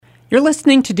You're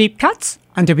listening to Deep Cuts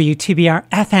on WTBR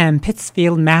FM,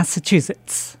 Pittsfield,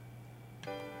 Massachusetts.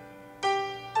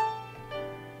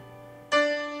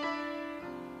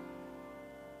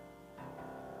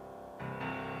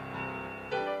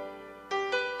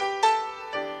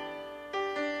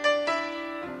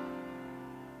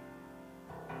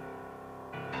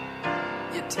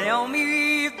 You tell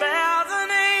me there's an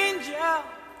angel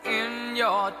in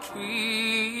your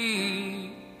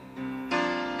tree.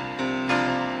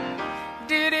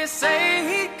 Did he say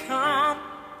he'd come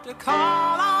to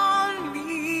call on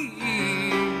me?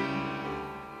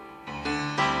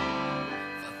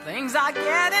 For things are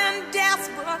getting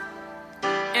desperate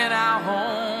in our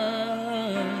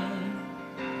home,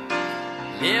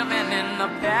 living in the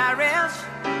parish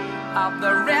of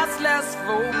the restless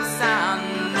folks I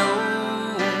know.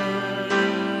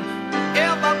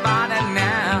 Everybody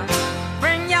now,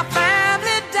 bring your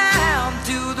family down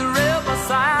to the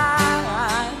riverside.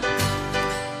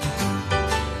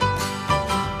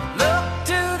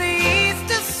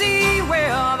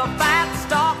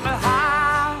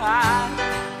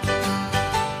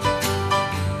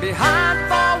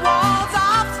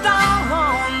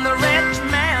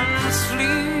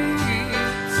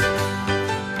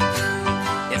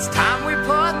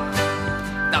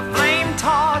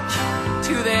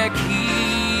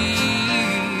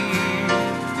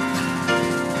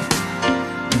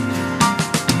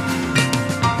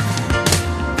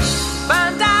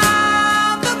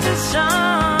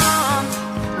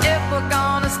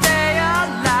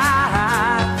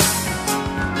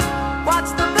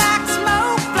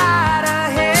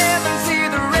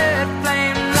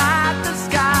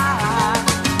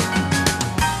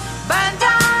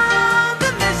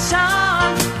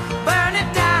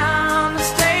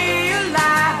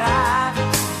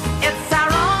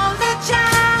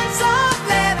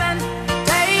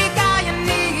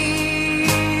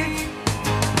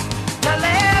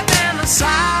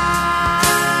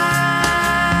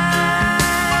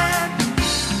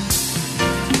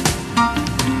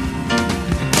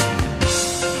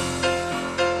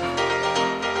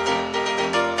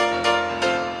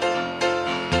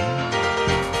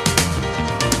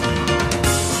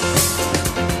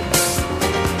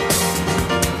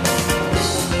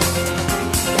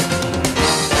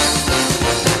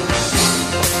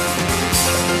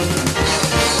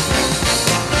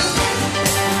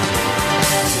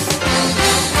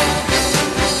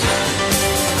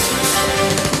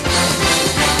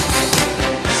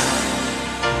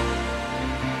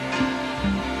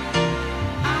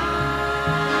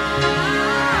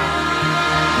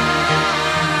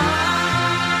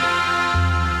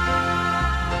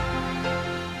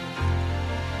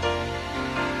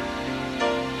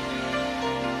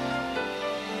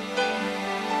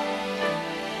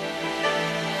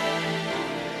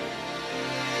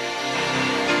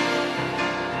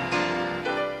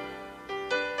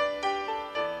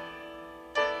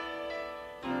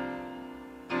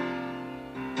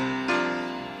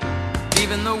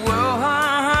 In the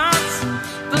woods,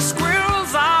 the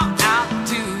squirrels are out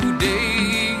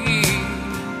today.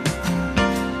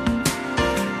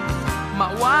 My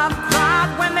wife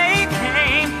cried when they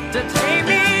came to take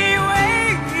me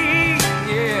away,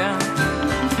 yeah.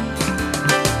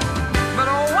 But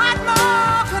what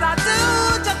more could I do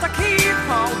just to keep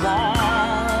her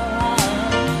warm?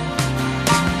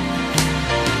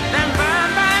 Then burn,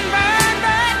 burn, burn,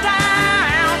 burn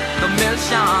down the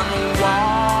mission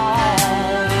wall.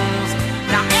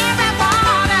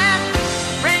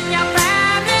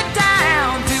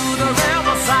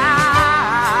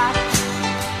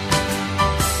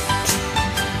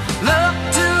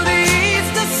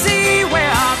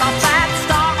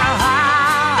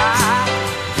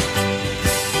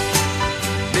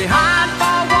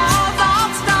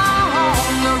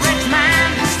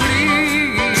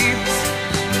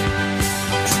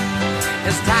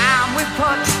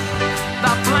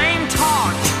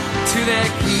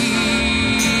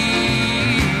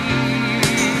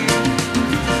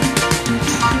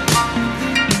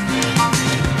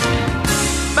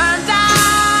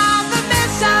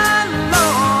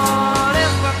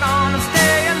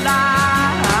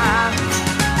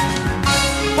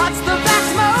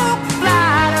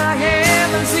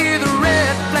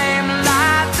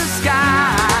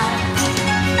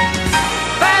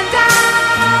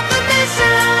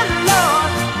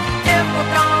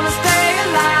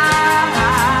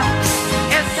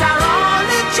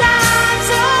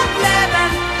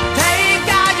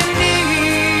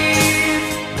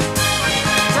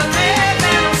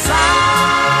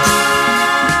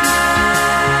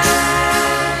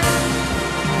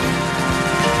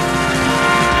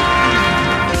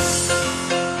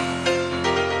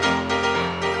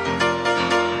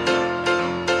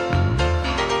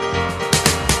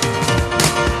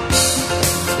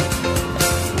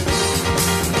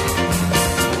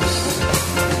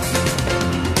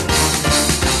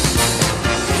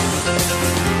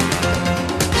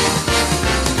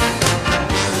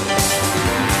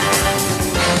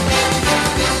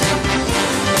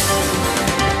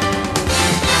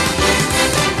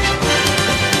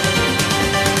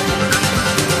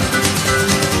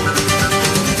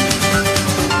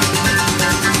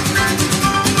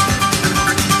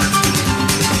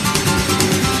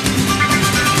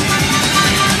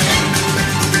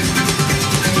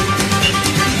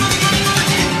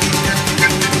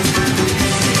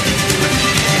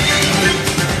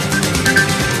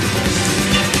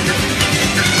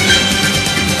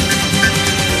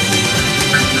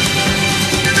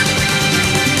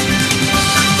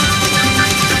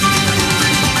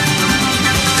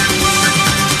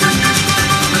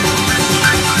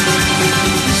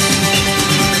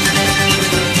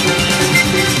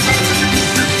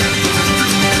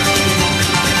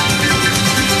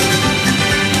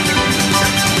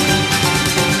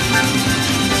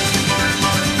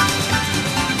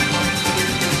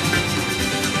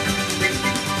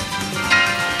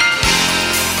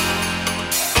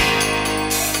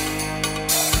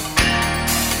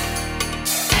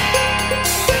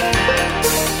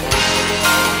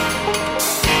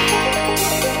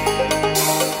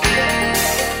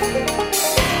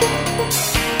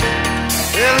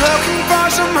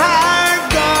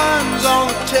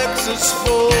 across the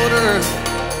border.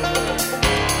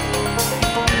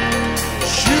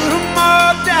 Shoot them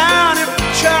all down if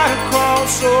they try to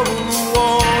cross over the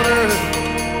water.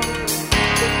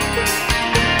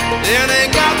 And they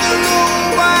got the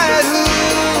little white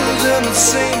hoods and the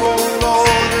same old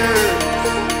order.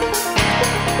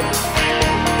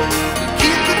 To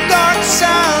keep the dark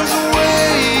sounds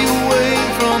away, away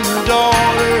from the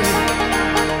daughter.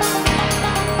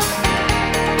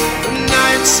 The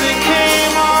nights they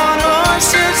came on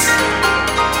horses,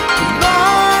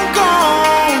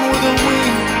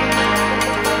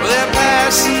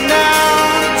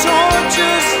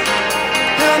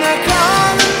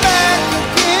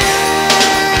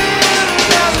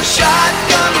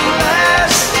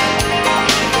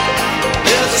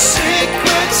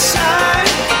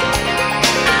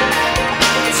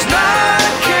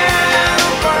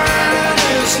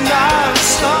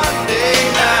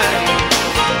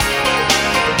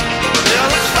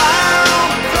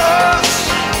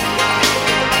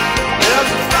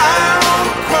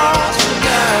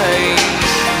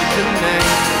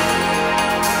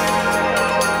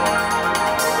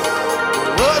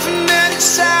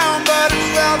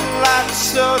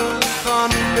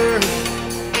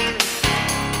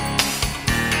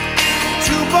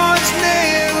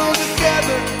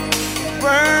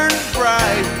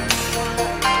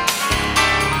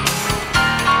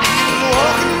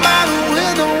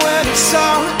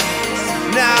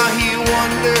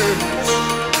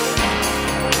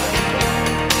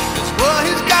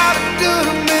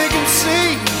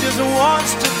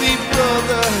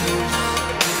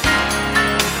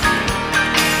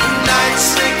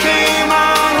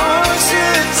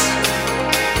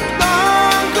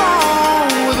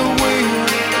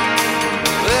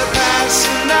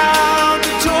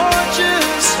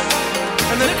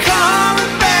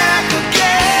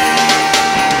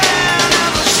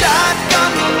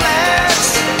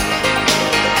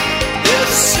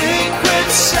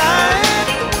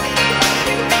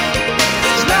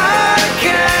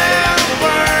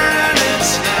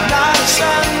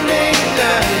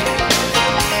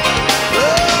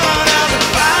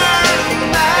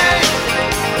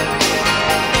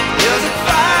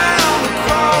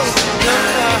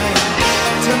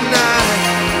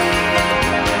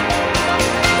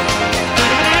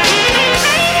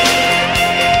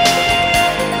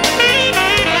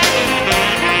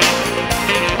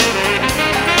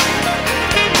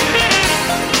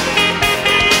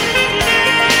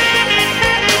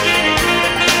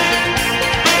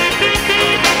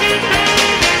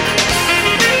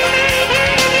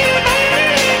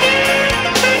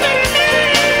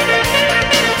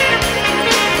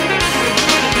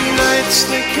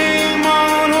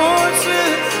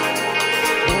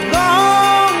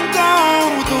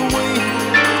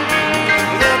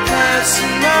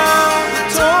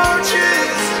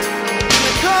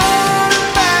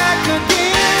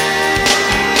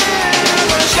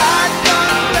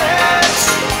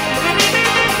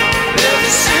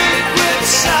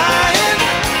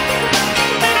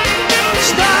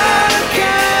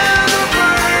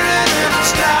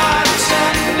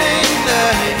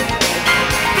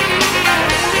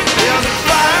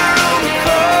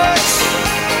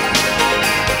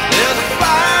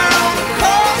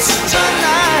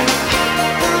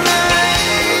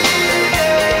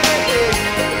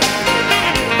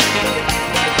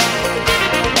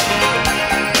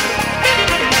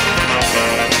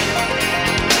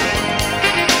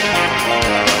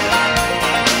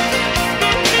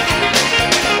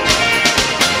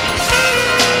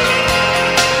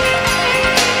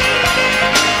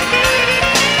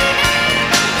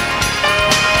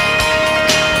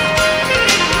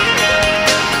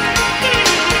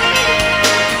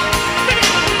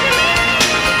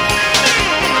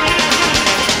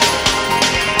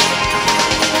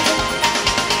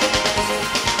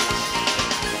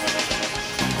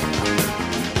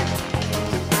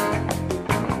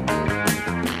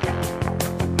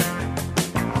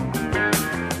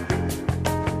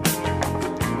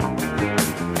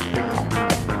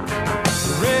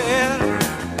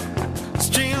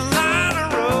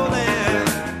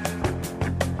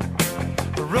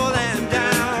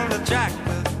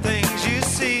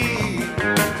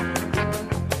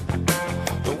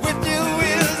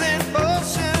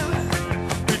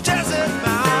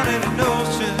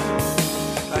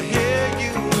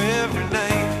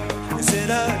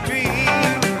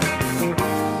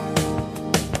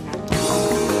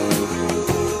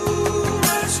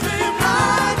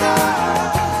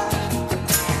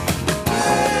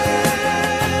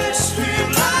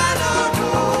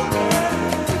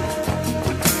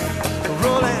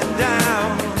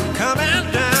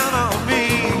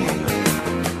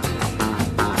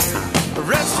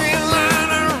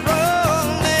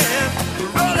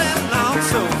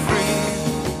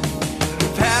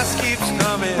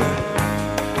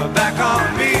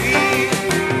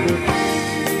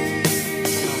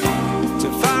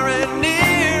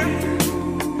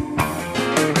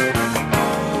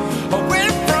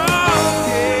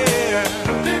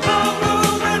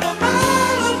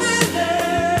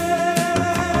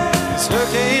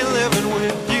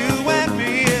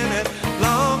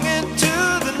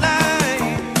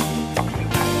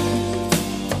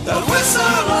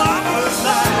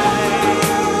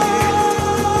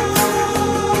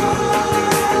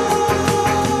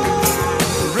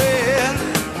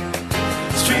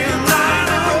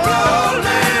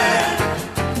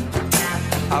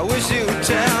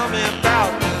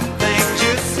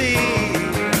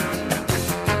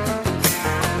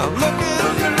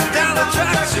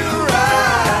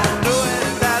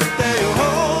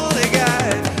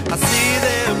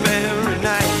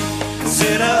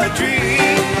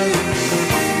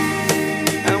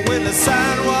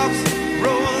 sidewalks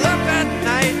roll up at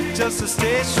night just to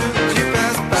stay sure that you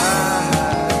pass by.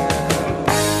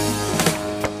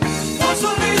 Once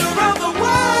I lead around the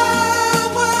wild,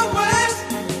 wild west,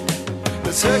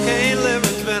 this hurricane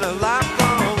living's been a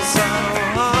lifelong song.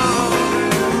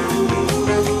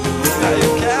 Now you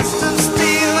cast of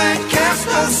steel and cast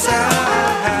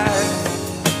aside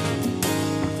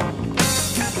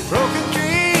broken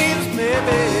dreams,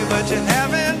 maybe, but you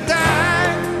haven't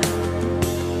died.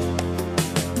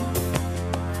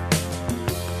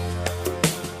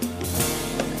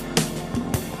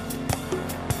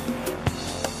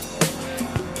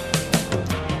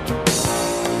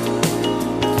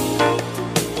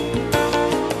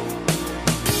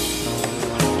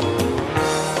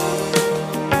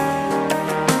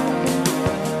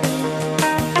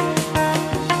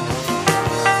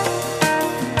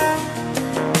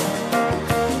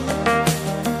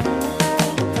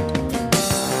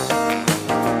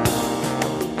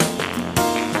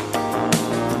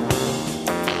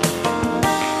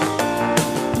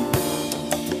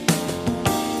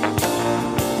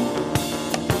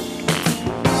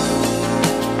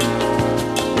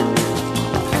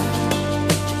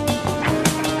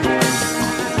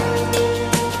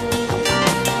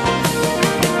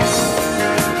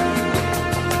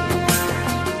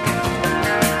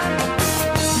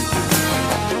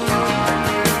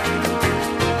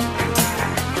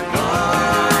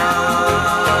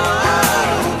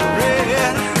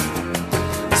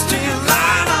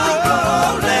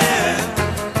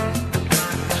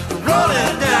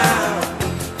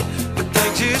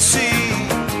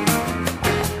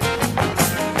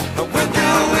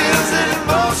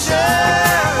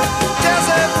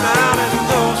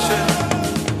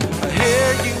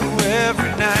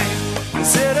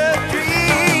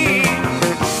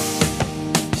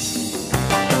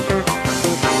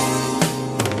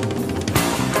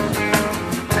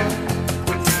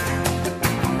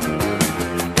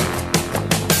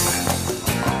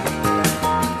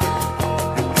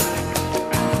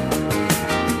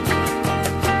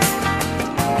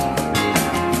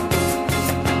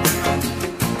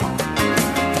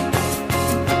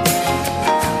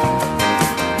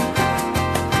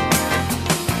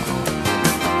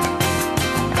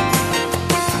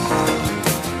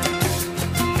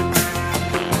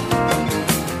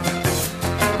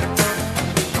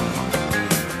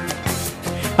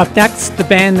 Up next, the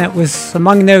band that was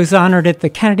among those honored at the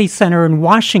Kennedy Center in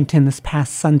Washington this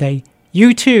past Sunday,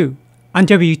 U2, on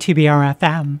WTBR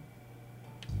FM.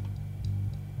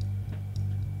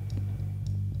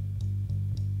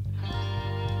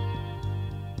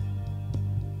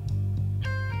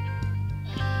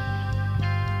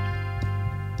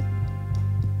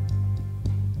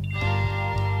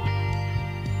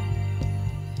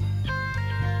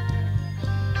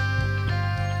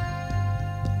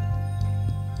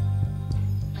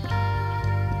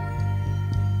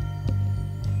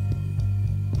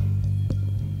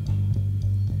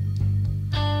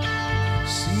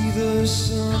 The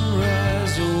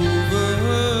sunrise over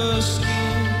her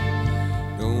skin,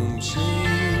 don't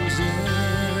change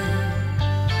it.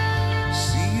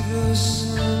 See the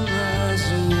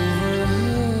sunrise over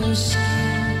her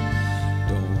skin,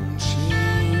 don't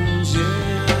change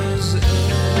it.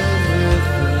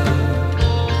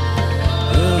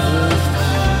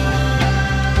 Everything,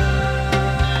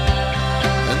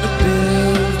 and the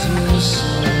built her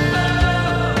soul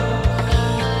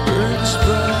burns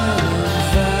bright.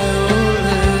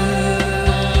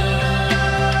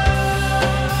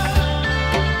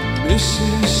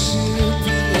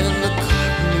 Mississippi and the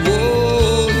cotton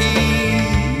wool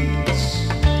heats,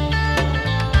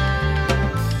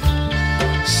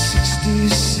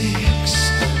 66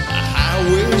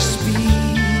 highway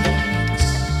speeds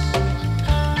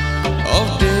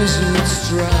of deserts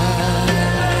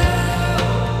dry,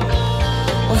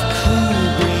 of cool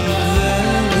green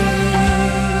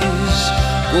valleys,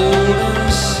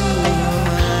 golden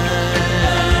silver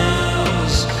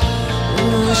mines,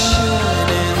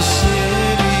 shining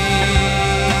cities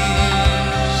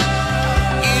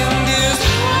in this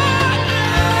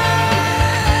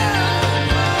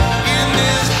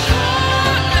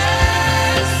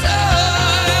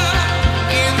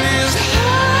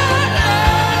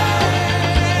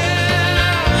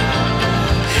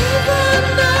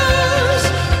heaven knows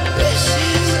this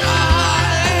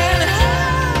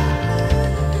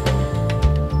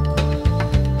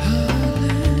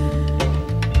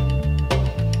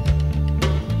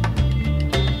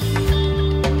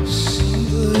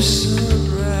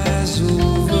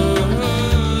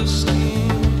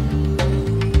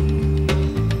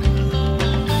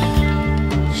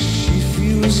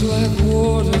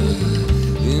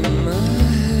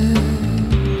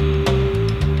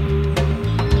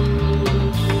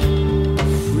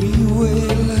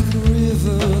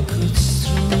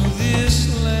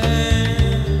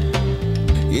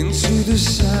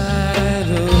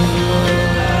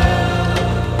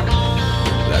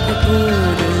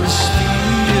burning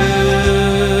spear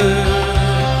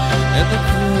and the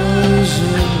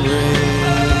poison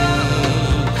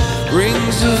rain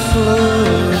brings a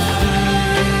flood of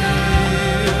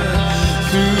fear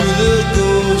through the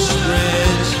ghost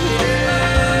branch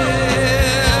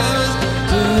years,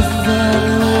 death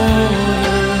and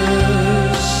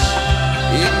waters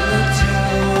in the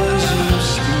towers of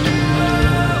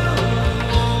steel.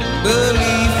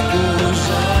 Belief goes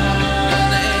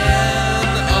on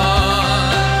and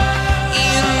on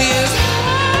in this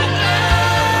heartland,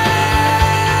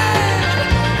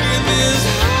 in this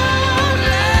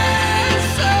heartland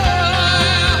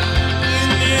soil, in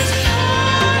this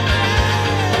heartland.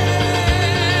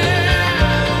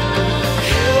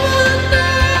 Heaven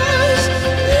knows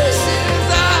this is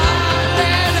our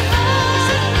heartland.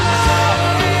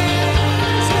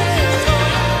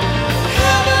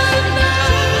 Heaven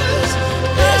knows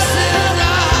this is our heartland.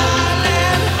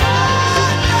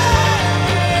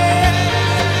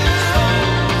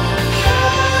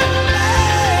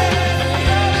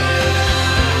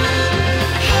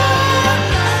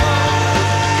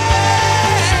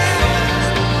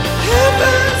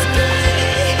 Heaven's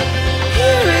gate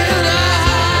here in our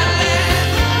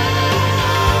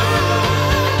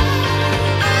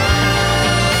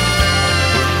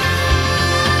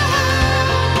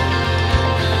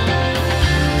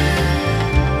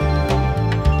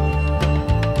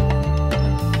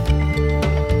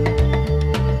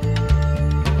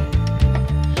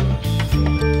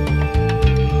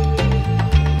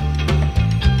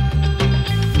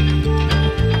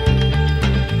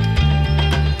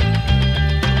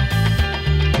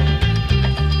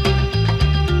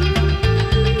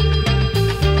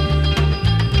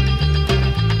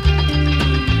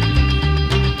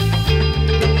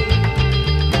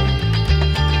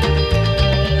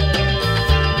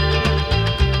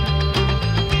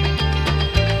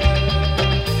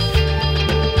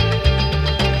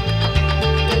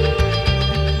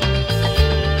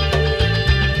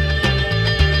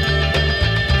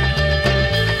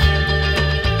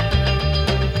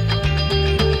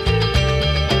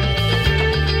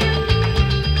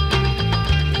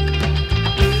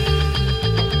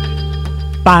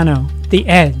Bono, The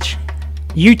Edge,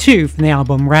 U2 from the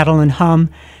album Rattle and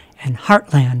Hum, and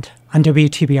Heartland on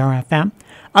WTBR FM.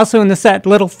 Also in the set,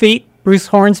 Little Feat, Bruce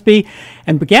Hornsby,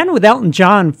 and began with Elton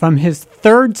John from his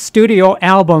third studio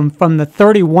album from the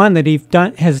 31 that he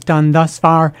has done thus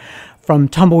far, from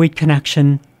Tumbleweed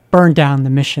Connection, Burn Down the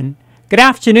Mission. Good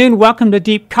afternoon, welcome to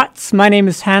Deep Cuts. My name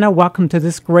is Hannah, welcome to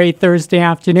this great Thursday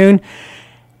afternoon.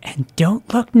 And don't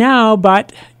look now,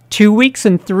 but 2 weeks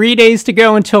and 3 days to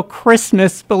go until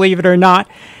Christmas, believe it or not.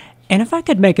 And if I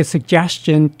could make a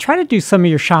suggestion, try to do some of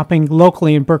your shopping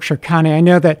locally in Berkshire County. I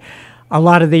know that a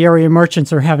lot of the area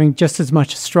merchants are having just as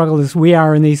much struggle as we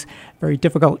are in these very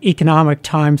difficult economic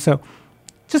times. So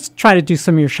just try to do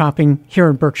some of your shopping here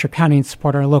in Berkshire County and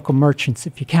support our local merchants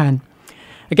if you can.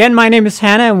 Again, my name is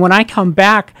Hannah, and when I come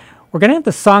back, we're going to have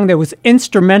the song that was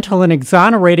instrumental in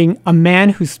exonerating a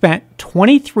man who spent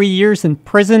 23 years in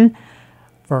prison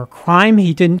for a crime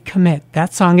he didn't commit.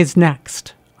 That song is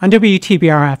next on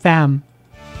WTBR FM.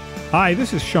 Hi,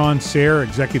 this is Sean Sayre,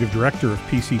 Executive Director of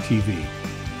PCTV.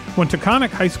 When Taconic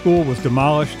High School was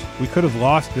demolished, we could have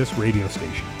lost this radio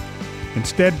station.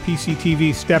 Instead,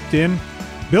 PCTV stepped in,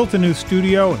 built a new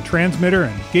studio and transmitter,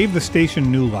 and gave the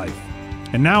station new life.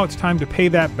 And now it's time to pay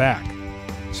that back.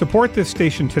 Support this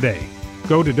station today.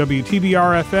 Go to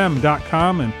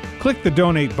WTBRFM.com and click the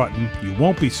donate button. You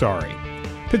won't be sorry.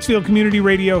 Pittsfield Community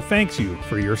Radio thanks you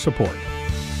for your support.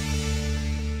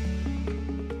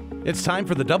 It's time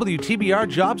for the WTBR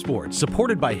Jobs Board,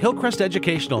 supported by Hillcrest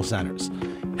Educational Centers.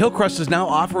 Hillcrest is now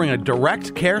offering a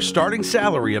direct care starting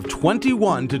salary of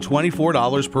 $21 to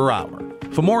 $24 per hour.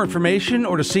 For more information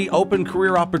or to see open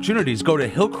career opportunities, go to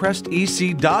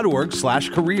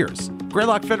hillcrestec.org/careers.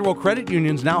 Greylock Federal Credit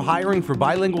Union is now hiring for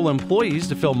bilingual employees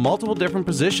to fill multiple different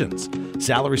positions.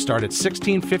 Salaries start at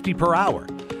 $16.50 per hour.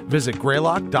 Visit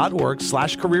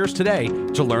greylock.org/careers today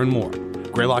to learn more.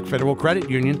 Greylock Federal Credit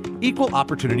Union, equal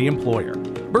opportunity employer.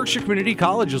 Berkshire Community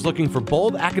College is looking for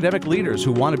bold academic leaders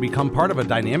who want to become part of a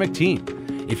dynamic team.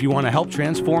 If you want to help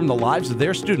transform the lives of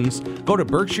their students, go to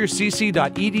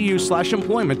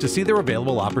berkshirecc.edu/employment to see their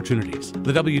available opportunities.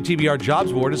 The WTBR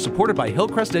Jobs Board is supported by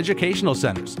Hillcrest Educational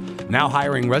Centers, now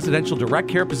hiring residential direct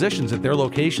care positions at their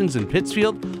locations in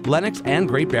Pittsfield, Lenox, and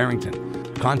Great Barrington.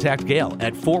 Contact Gail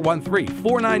at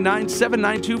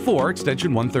 413-499-7924,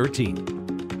 extension 113.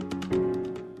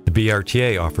 The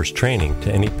BRTA offers training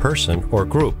to any person or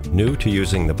group new to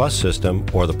using the bus system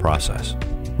or the process.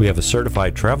 We have a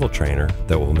certified travel trainer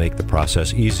that will make the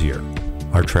process easier.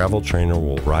 Our travel trainer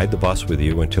will ride the bus with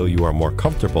you until you are more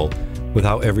comfortable with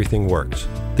how everything works.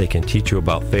 They can teach you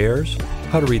about fares,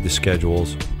 how to read the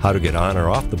schedules, how to get on or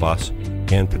off the bus,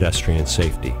 and pedestrian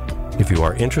safety. If you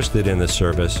are interested in this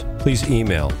service, please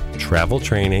email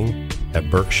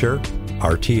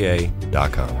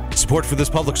traveltraining@berkshirerta.com. Support for this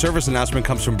public service announcement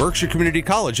comes from Berkshire Community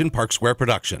College and Park Square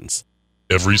Productions.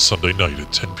 Every Sunday night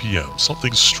at 10 p.m.,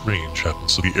 something strange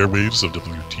happens to the airwaves of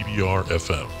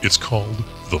WTBR-FM. It's called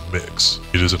The Mix.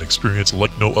 It is an experience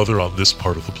like no other on this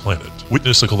part of the planet.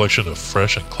 Witness a collection of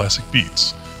fresh and classic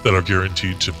beats that are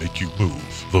guaranteed to make you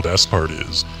move. The best part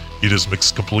is, it is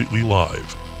mixed completely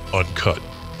live, uncut,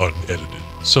 unedited.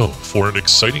 So, for an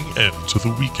exciting end to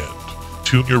the weekend,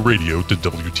 tune your radio to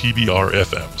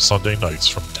WTBR-FM Sunday nights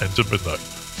from 10 to midnight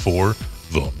for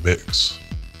The Mix.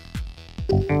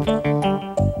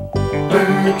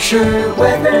 Berkshire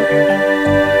weather.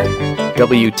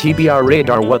 WTBR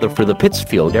radar weather for the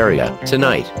Pittsfield area.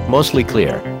 Tonight, mostly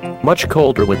clear. Much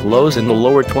colder with lows in the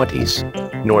lower 20s.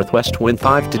 Northwest wind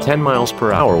 5 to 10 miles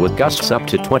per hour with gusts up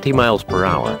to 20 miles per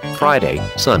hour. Friday,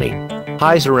 sunny.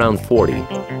 Highs around 40.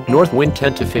 North wind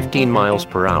 10 to 15 miles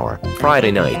per hour.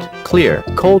 Friday night, clear,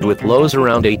 cold with lows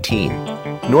around 18.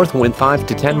 North wind 5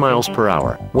 to 10 miles per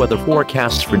hour. Weather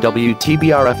forecasts for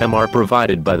WTBR-FM are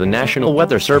provided by the National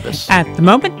Weather Service. At the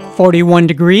moment, 41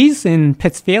 degrees in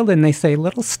Pittsfield, and they say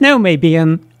little snow may be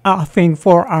offing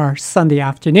for our Sunday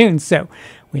afternoon. So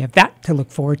we have that to look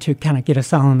forward to, kind of get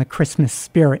us all in the Christmas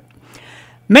spirit.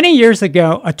 Many years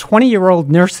ago, a 20-year-old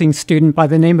nursing student by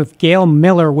the name of Gail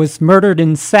Miller was murdered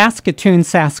in Saskatoon,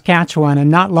 Saskatchewan,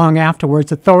 and not long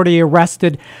afterwards, authority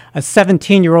arrested a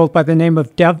 17-year-old by the name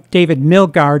of David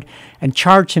Milgaard and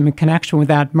charged him in connection with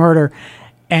that murder.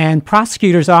 And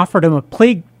prosecutors offered him a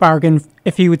plea bargain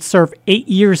if he would serve 8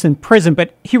 years in prison,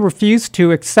 but he refused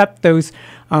to accept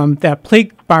that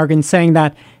plea bargain, saying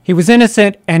that he was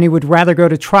innocent and he would rather go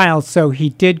to trial. So he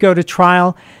did go to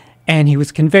trial, and he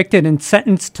was convicted and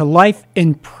sentenced to life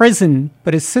in prison.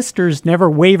 But his sisters never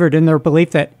wavered in their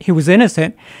belief that he was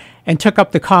innocent and took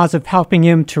up the cause of helping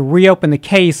him to reopen the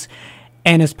case.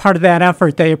 And as part of that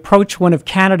effort, they approached one of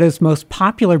Canada's most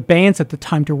popular bands at the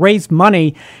time to raise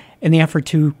money in the effort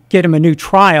to get him a new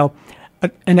trial,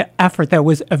 an effort that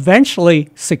was eventually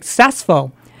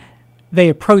successful. They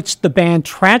approached the band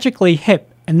Tragically Hip,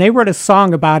 and they wrote a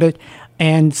song about it.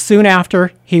 And soon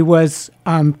after, he was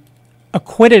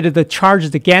acquitted of the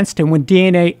charges against him when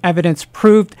DNA evidence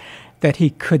proved that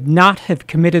he could not have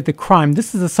committed the crime.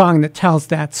 This is a song that tells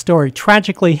that story,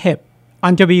 Tragically Hip,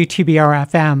 on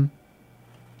WTBR-FM.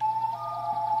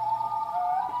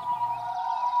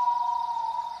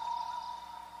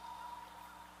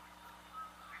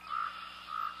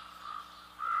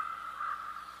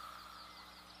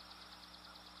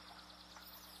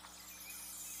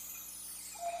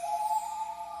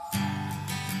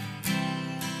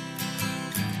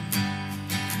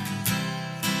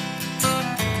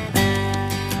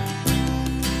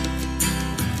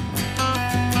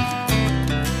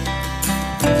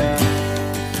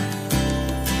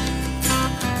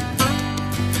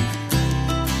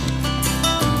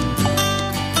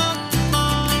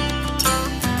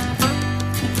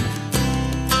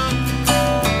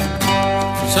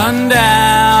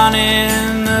 Sundown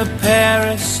in the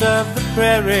Paris of the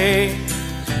prairie,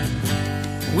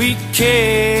 we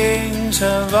kings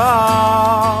of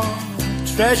all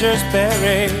treasures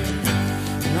buried,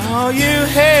 and all you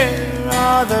hear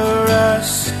are the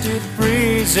rusted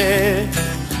breezes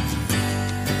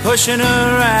pushing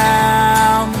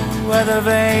around the weather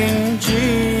vane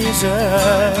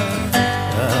Jesus.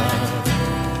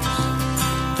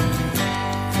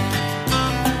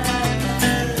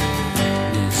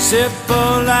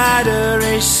 Hippolyta,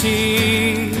 he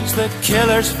sees the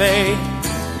killer's fate.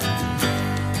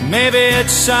 Maybe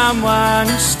it's someone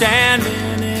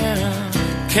standing in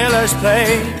a killer's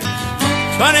place.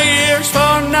 20 years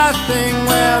for nothing,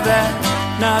 well, that's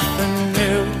nothing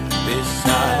new.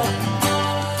 Besides,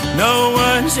 no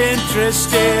one's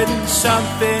interested in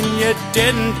something you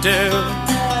didn't do.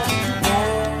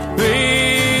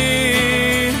 We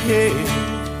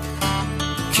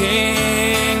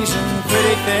kings and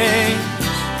pretty things,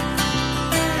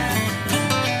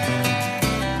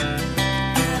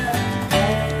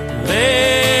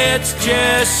 let's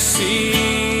just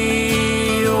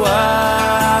see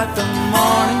what the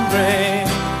morning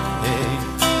brings.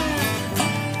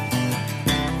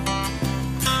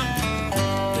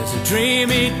 There's a dream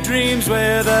he dreams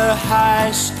where the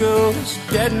high school's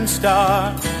dead and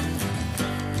stark.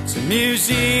 It's a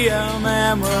museum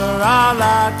and we're all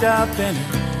locked up in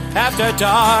it after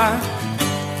dark.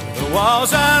 The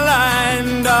walls are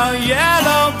lined all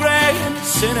yellow, gray, and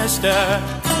sinister,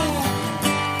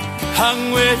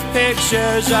 hung with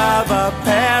pictures of a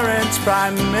parent's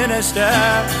prime minister.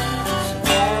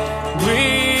 We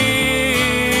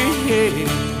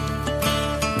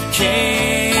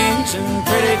kings and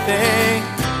pretty things,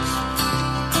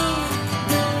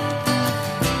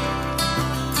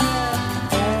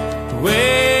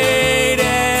 wait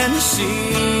and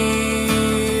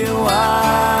see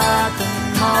what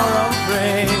tomorrow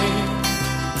brings.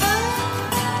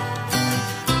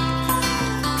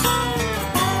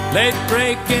 Late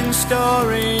breaking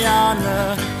story on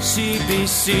the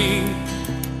CBC.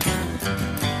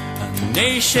 A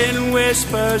nation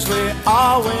whispers we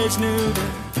always knew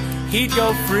that he'd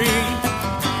go free.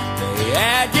 They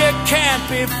add you can't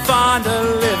be fond of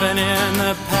living in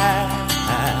the past.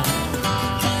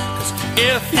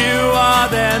 If you are,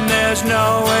 then there's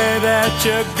no way that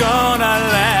you're gonna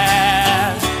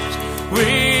last.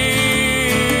 We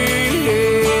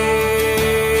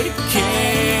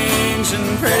kings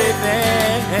and pretty things,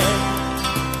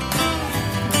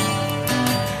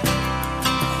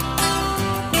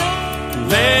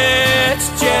 let's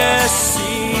just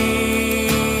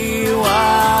see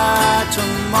what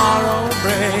tomorrow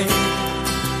brings.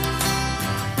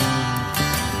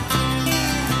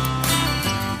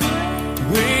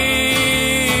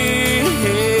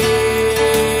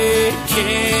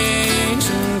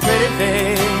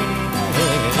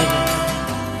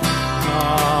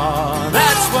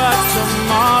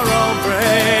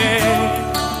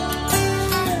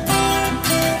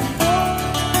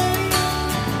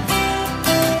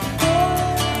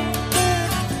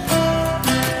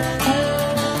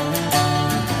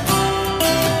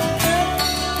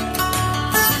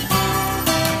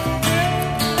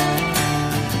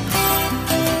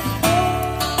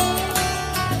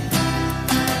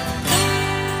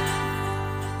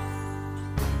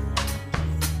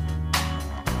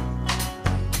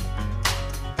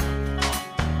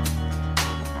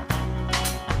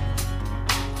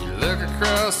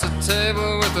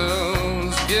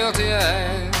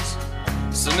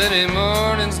 Many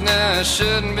mornings now I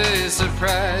shouldn't be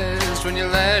surprised when you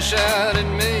lash out at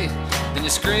me and you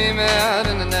scream out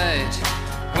in the night.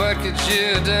 What could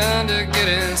you have done to get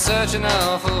in such an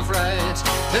awful fright?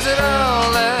 Is it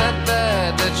all that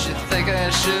bad that you think I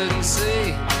shouldn't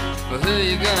see? Well, who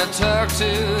you gonna talk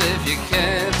to if you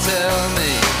can't tell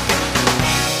me?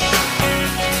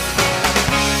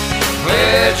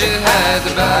 Where'd you hide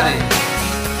the body?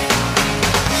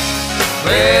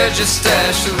 Where'd you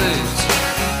stash the loot?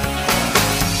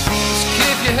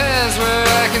 Your hands where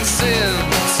I can see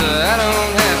them, so I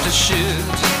don't have to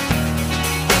shoot.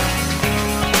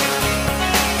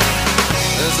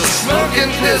 There's a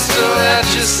smoking pistol at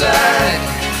your side,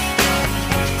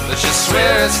 but you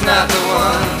swear it's not the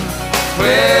one.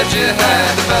 Where'd you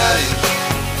hide the body?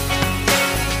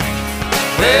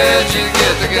 Where'd you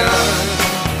get the gun?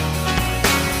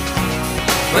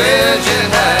 Where'd you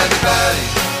hide the body?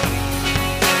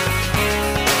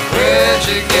 Where'd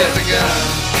you get the gun?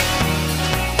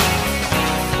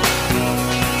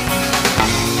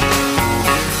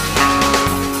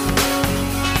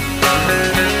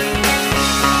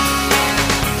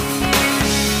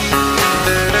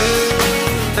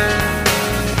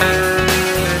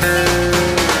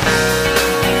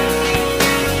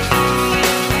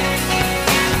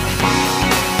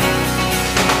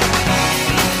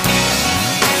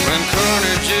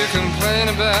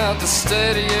 The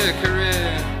state of your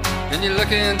career, and you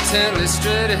look intently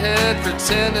straight ahead,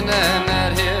 pretending I'm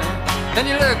not here. And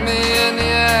you look me in the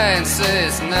eye and say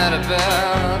it's not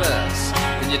about us,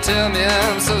 and you tell me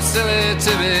I'm so silly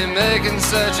to be making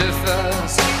such a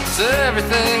fuss. So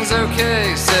everything's okay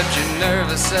except you're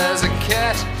nervous as a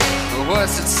cat. Well,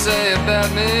 what's it say about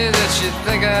me that you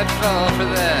think I'd fall for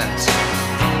that?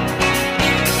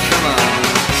 Come on.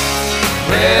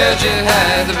 Where'd you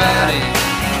hide the body?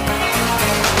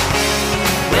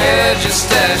 Where'd you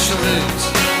stash the loot?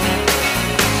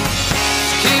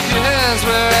 Keep your hands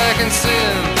where I can see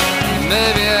them,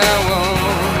 maybe I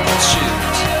won't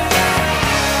shoot.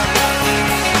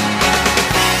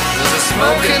 There's a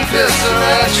smoking pistol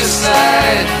at your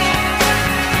side,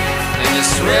 and you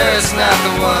swear it's not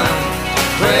the one.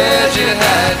 Where'd you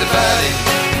hide the body?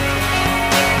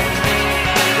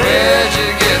 Where'd you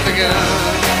get the gun?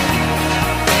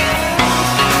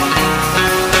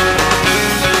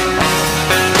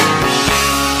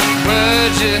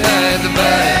 Where'd you hide the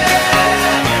body?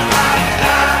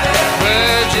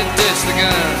 Where'd you ditch the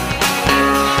gun?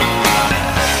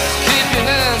 Keep your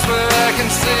hands where I can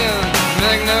see them,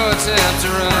 make no attempt to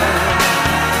run.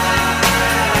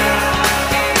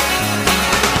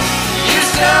 You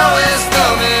used to always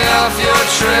throw me off your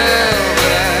trail,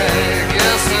 but I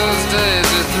guess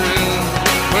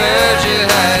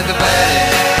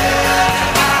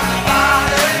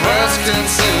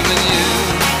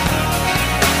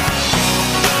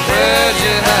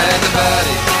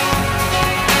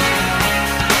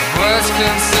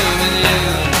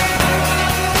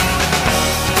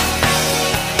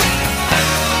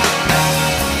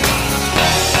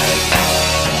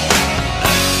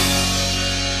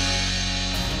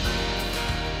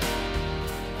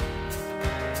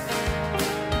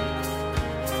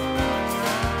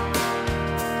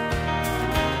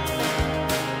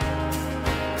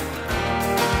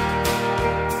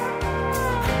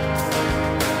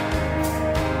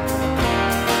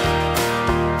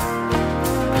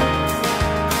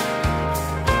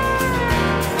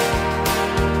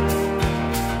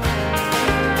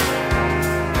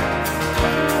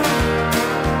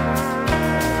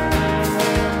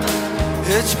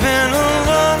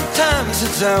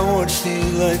as I watch the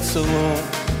lights alone.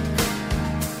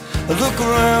 I look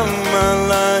around my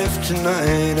life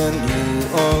tonight and you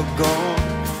are gone.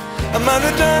 I might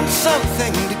have done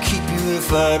something to keep you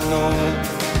if I'd known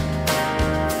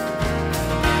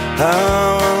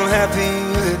how unhappy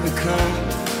you had become.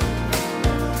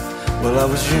 Well, I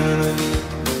was dreaming of you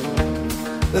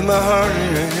with my heart in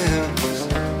your hands,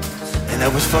 and I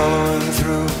was following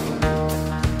through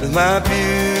with my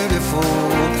beautiful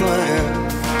plans.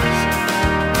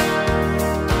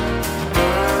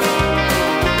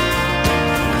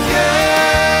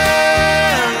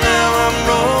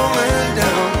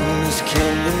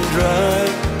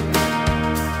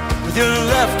 With your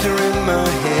laughter in my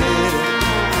head,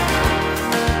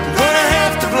 I'm gonna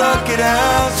have to block it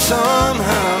out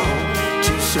somehow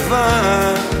to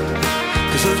survive,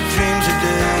 'cause those dreams are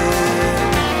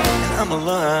dead and I'm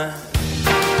alive.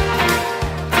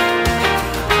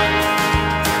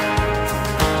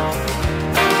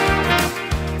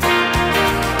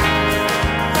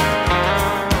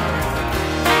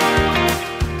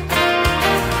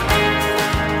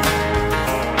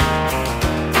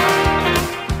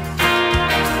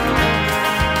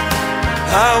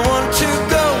 I want to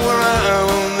go where I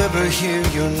will never hear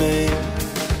your name.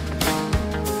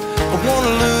 I want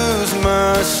to lose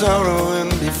my sorrow and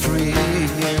be free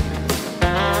again.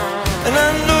 And I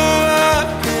know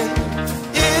I've been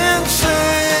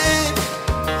insane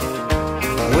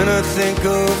when I think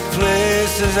of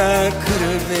places I could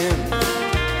have been.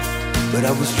 But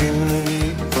I was dreaming of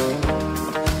you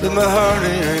with my heart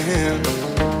in your hand,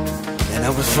 and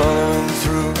I was following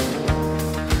through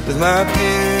with my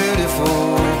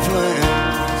beautiful plans.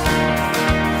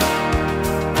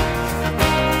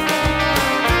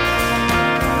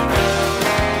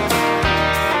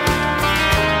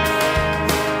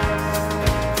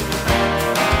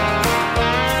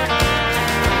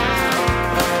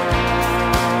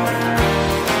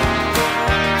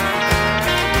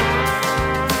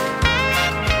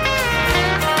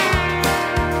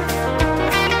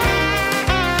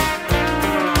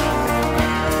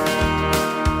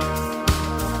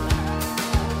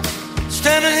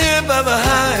 Standing here by the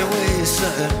highway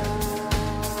side,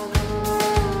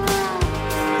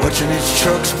 watching these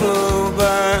trucks blow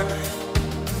by,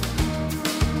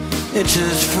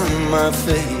 inches from my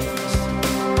face,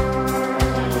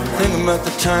 thinking about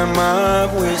the time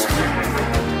I've wasted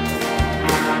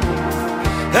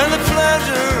and the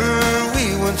pleasure we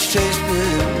once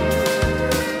tasted.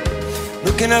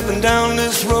 Looking up and down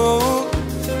this road,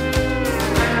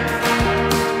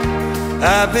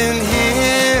 I've been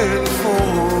here before.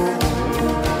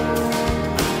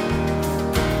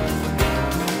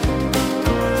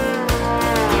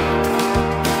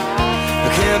 I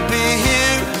can't be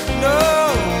here no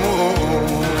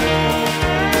more.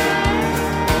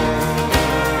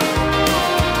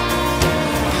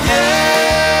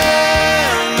 Yeah,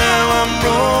 now I'm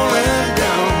rolling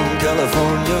down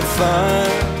California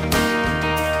fire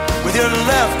with your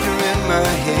laughter in my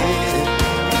head.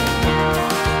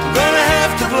 Gonna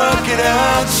have to block it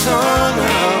out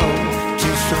somehow to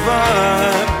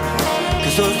survive,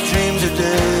 'cause those dreams are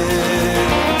dead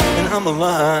and I'm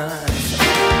alive.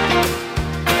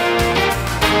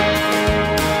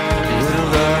 Little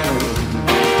love,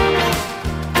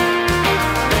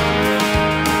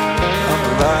 I'm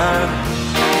alive.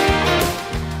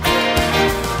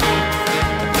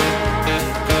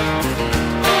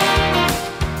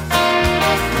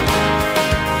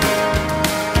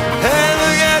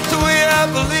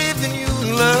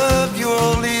 Loved you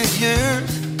all these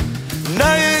years.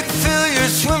 Now you can fill your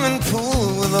swimming pool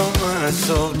with all my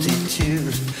salty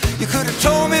tears. You could have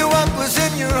told me what was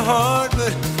in your heart,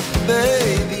 but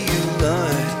baby, you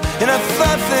lied. And I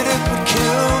thought that it would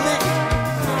kill me,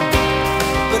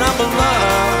 but I'm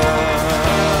alive.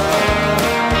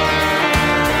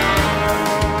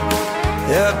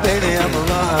 Yeah, baby, I'm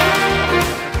alive.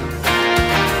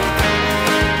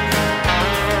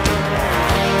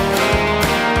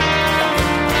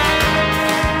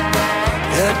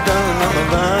 Darling, I'm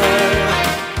alive.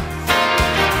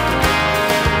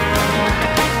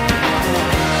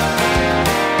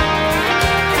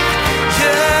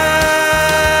 Yeah,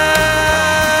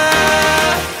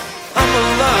 I'm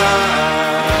alive.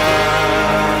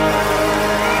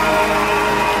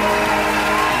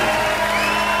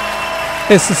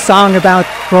 It's a song about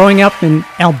growing up in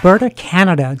Alberta,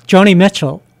 Canada. Joni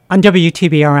Mitchell on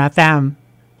WTBR FM.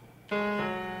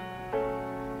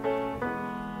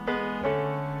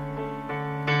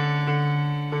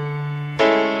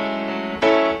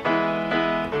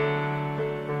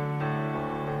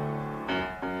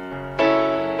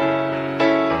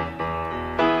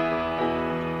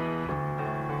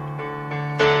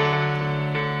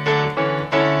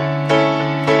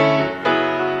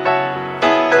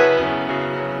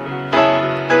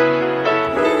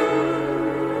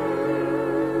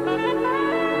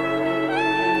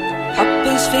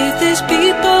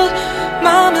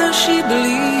 she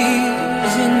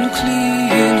believes in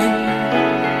cleaning.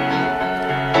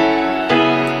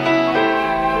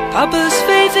 Papa's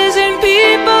faith is in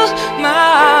people,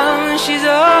 Mom, she's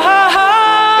always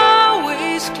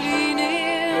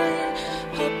cleaning.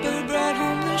 Papa brought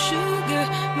home the sugar,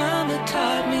 Mama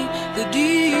taught me the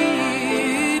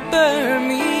deeper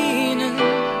meaning.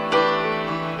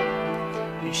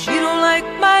 She don't like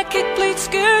my kick plate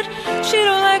skirt, she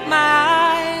don't like my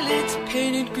eyelids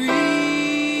painted green.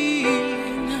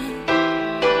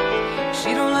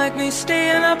 She don't like me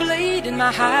staying up late in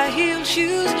my high-heeled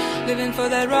shoes, living for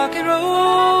that rock and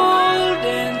roll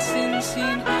dancing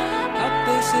scene.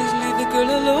 Papa says leave the girl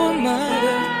alone,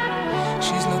 Mother,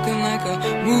 she's looking like a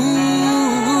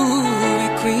movie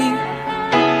queen.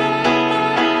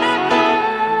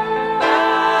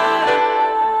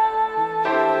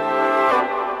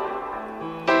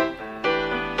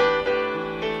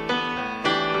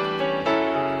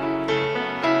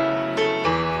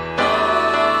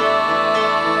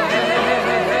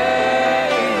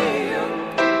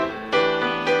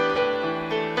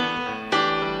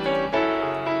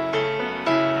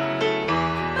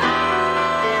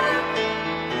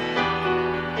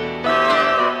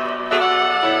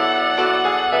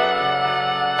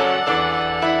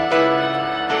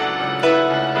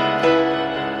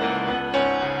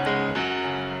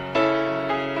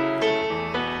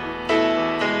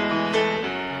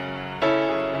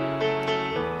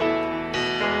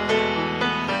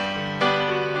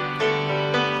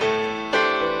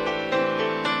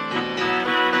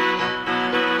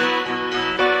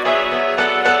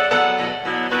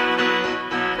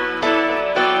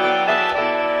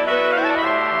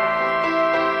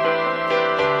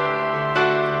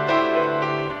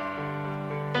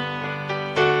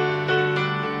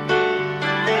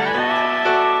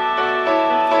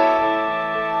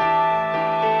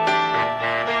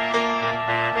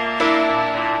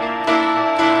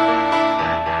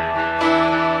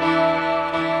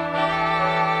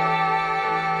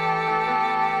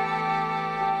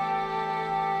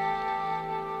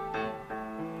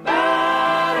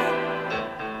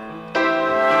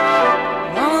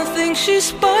 She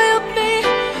spoiled me,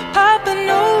 Papa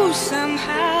knows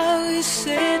somehow he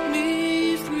set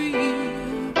me free.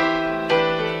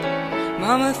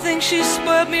 Mama thinks she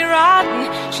spoiled me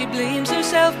rotten, she blames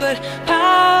herself, but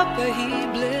Papa, he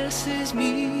blesses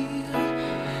me.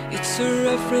 It's a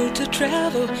rough road to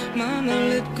travel, Mama,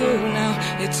 let go now,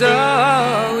 it's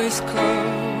always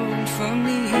called for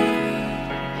me.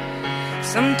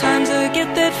 Sometimes I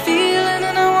get that feeling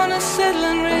and I wanna settle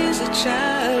and raise a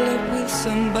child up with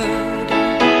somebody.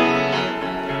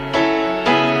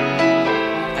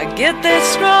 I get that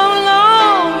strong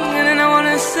longing and I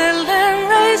wanna settle and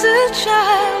raise a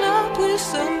child up with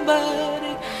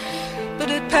somebody. But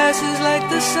it passes like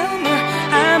the summer,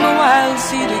 I'm a wild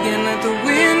seed again, let the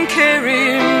wind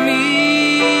carry me.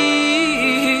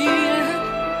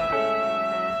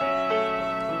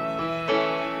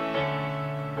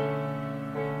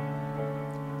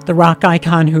 The rock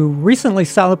icon who recently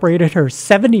celebrated her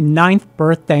 79th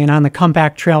birthday and on the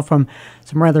comeback trail from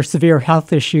some rather severe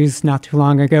health issues not too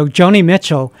long ago, Joni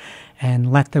Mitchell,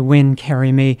 and Let the Wind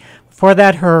Carry Me. Before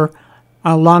that, her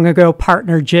long ago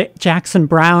partner Jackson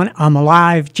Browne, I'm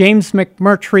Alive, James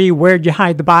McMurtry, Where'd You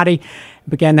Hide the Body,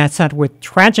 began that set with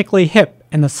Tragically Hip,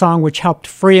 and the song which helped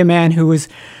free a man who was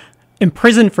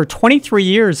imprisoned for 23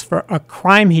 years for a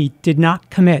crime he did not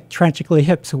commit. Tragically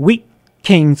Hip's Wheat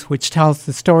Kings, which tells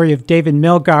the story of David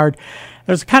Milgaard.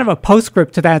 There's kind of a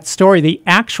postscript to that story. The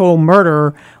actual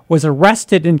murderer was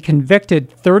arrested and convicted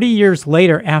 30 years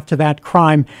later after that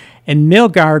crime, and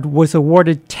Milgaard was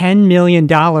awarded $10 million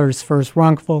for his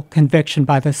wrongful conviction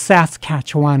by the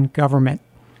Saskatchewan government.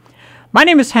 My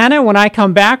name is Hannah. When I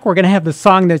come back, we're going to have the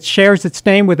song that shares its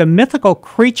name with a mythical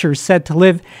creature said to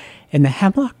live in the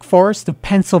hemlock forest of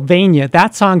Pennsylvania.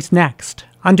 That song's next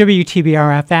on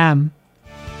WTBR FM.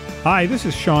 Hi, this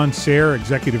is Sean Sayre,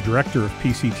 Executive Director of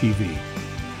PCTV.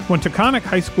 When Taconic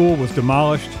High School was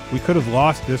demolished, we could have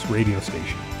lost this radio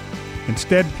station.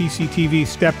 Instead, PCTV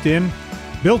stepped in,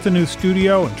 built a new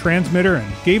studio and transmitter,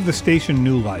 and gave the station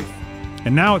new life.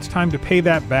 And now it's time to pay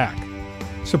that back.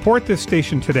 Support this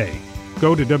station today.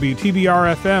 Go to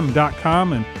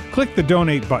WTBRFM.com and click the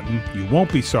donate button. You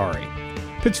won't be sorry.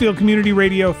 Pittsfield Community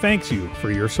Radio thanks you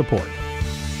for your support.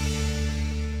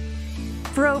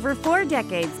 For over 4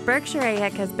 decades, Berkshire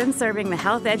AHEC has been serving the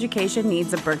health education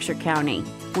needs of Berkshire County.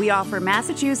 We offer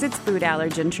Massachusetts food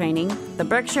allergen training, the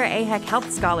Berkshire AHEC Health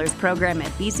Scholars Program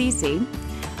at BCC,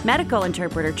 medical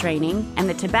interpreter training, and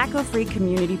the Tobacco-Free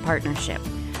Community Partnership.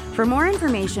 For more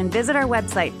information, visit our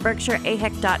website,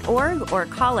 berkshireahec.org, or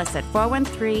call us at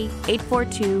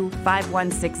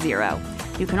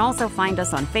 413-842-5160. You can also find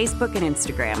us on Facebook and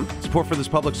Instagram. Support for this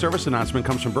public service announcement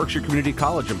comes from Berkshire Community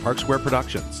College and Park Square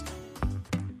Productions.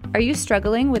 Are you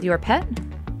struggling with your pet?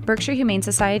 Berkshire Humane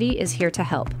Society is here to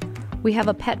help. We have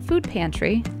a pet food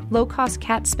pantry, low-cost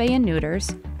cat spay and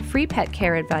neuters, free pet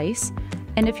care advice,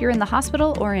 and if you're in the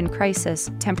hospital or in crisis,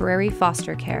 temporary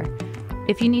foster care.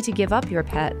 If you need to give up your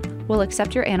pet, we'll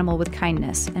accept your animal with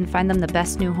kindness and find them the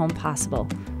best new home possible.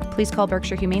 Please call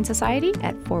Berkshire Humane Society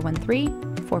at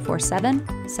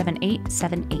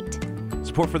 413-447-7878.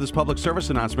 Support for this public service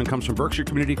announcement comes from Berkshire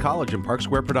Community College and Park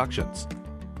Square Productions.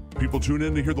 People tune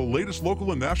in to hear the latest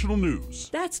local and national news.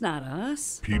 That's not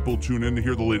us. People tune in to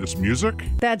hear the latest music.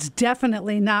 That's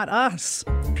definitely not us.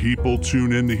 People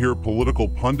tune in to hear political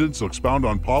pundits expound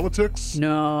on politics.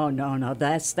 No,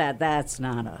 that's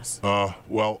not us. How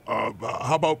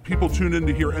about people tune in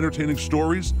to hear entertaining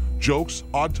stories, jokes,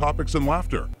 odd topics, and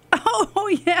laughter?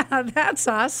 Oh, yeah, that's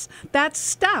us. That's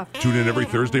Stuff. Tune in every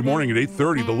Thursday morning at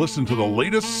 8:30 to listen to the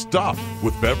latest Stuff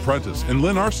with Bev Prentice and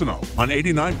Lynn Arsenault on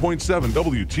 89.7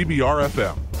 WTBR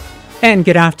FM. And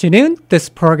good afternoon. This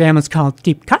program is called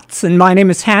Deep Cuts, and my name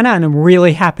is Hannah, and I'm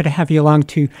really happy to have you along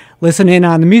to listen in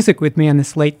on the music with me on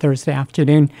this late Thursday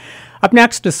afternoon. Up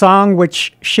next, a song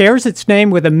which shares its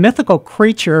name with a mythical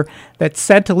creature that's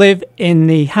said to live in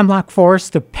the hemlock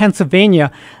forest of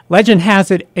Pennsylvania. Legend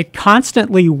has it, it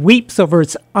constantly weeps over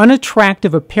its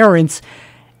unattractive appearance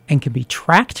and can be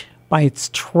tracked by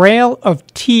its trail of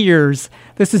tears.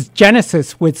 This is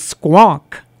Genesis with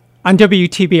Squonk on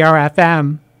WTBR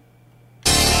FM.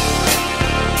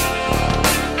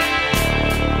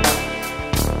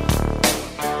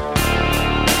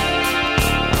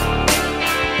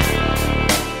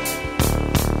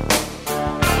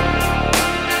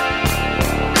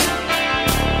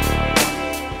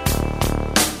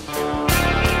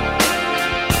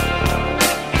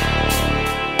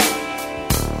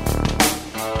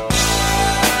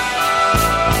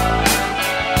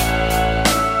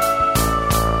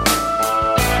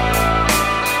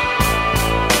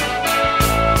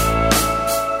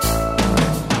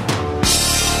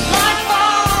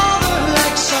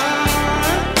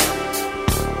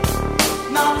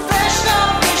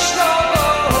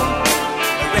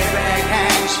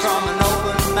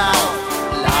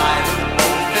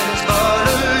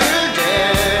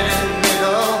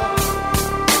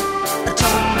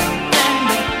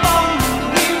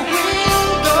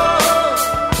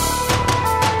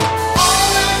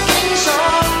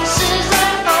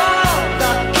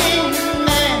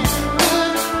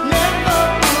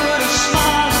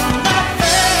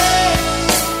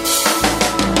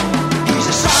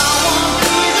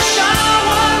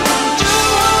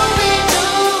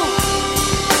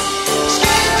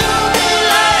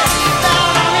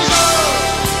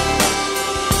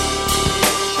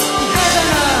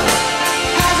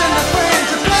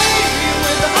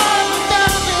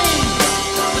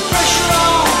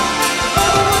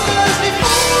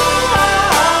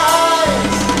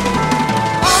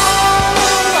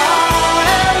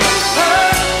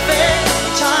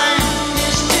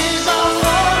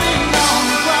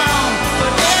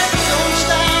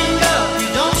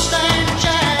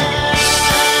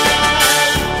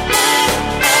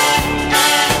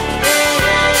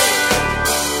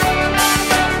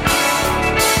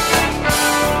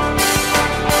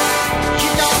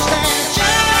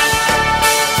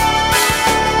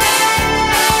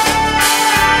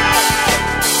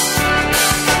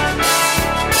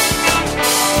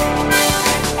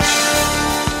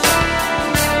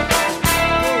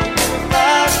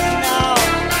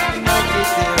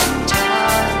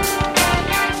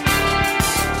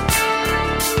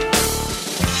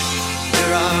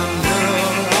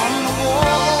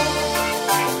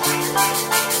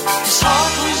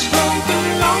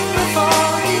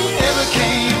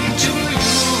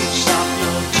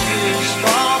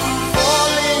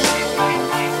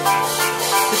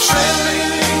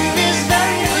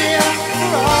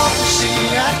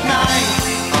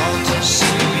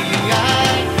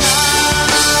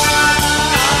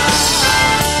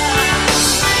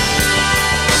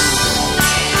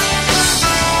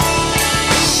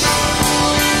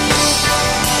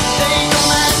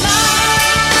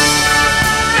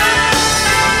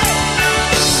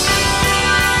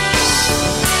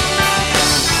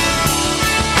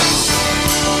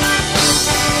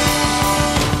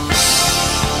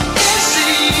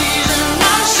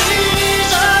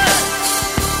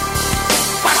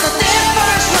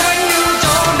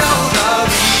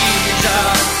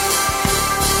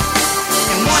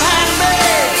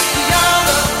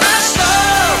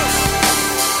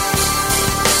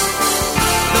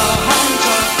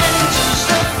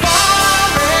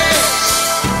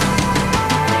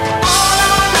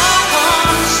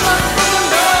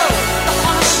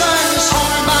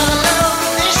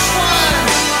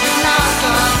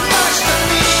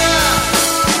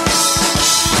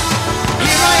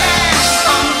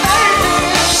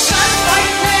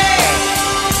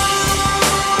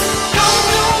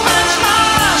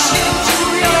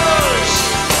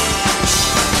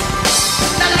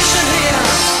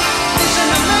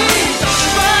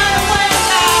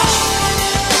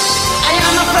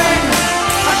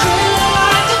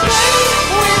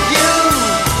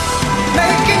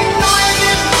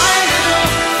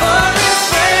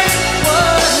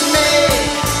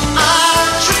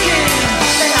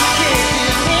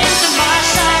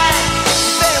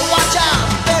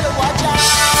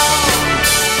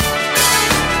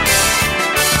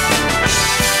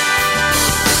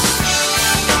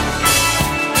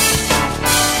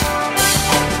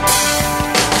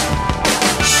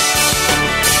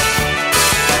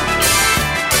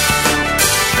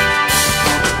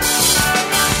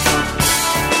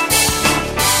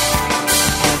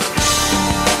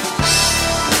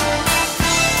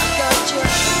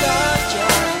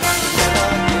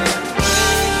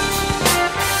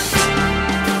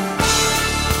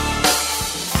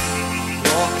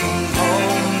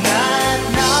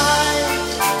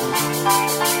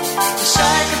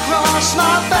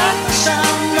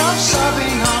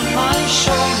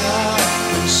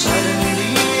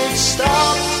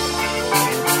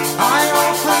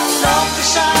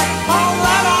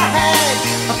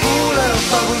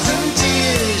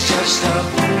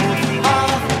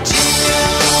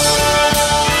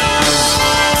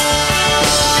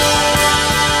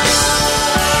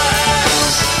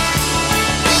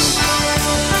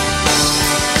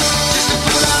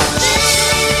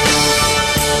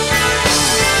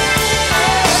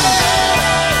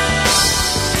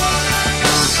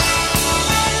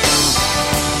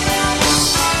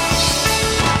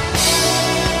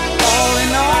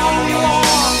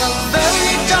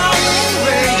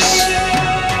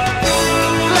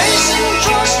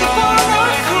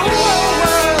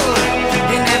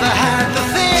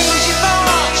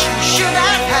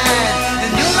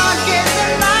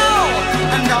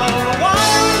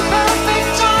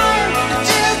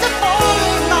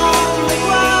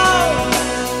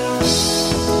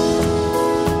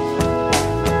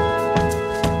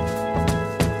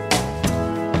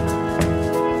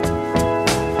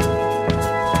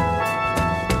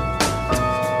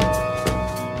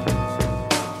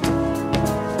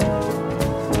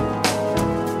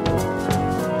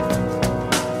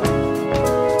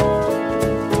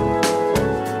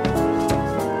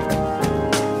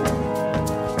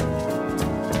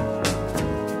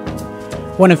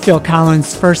 One of Phil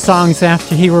Collins' first songs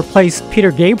after he replaced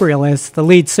Peter Gabriel as the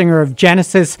lead singer of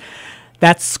Genesis.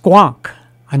 That's Squonk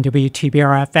on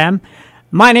WTBR-FM.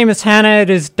 My name is Hannah.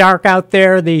 It is dark out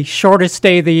there. The shortest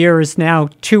day of the year is now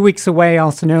 2 weeks away,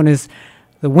 also known as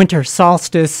the winter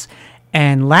solstice.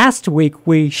 And last week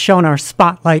we shone our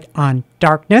spotlight on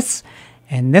darkness.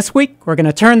 And this week we're going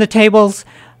to turn the tables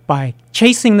by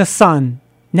chasing the sun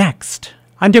next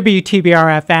on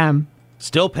WTBR-FM.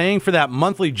 Still paying for that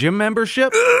monthly gym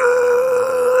membership?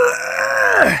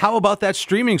 How about that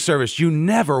streaming service you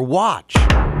never watch?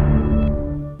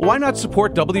 Why not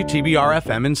support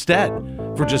WTBR-FM instead?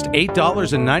 For just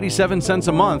 $8.97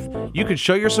 a month, you can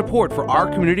show your support for our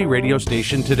community radio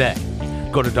station today.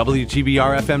 Go to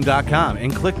WTBRFM.com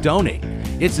and click Donate.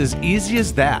 It's as easy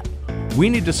as that. We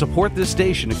need to support this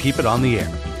station to keep it on the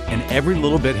air, and every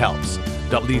little bit helps.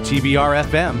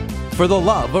 WTBR-FM, for the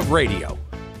love of radio.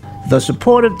 The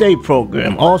Supportive Day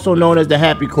Program, also known as the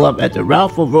Happy Club at the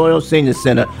Ralph Royal Senior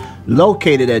Center,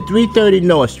 located at 330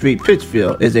 North Street,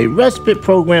 Pittsfield, is a respite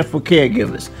program for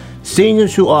caregivers.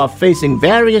 Seniors who are facing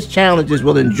various challenges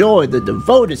will enjoy the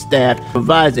devoted staff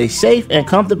provides a safe and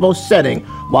comfortable setting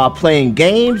while playing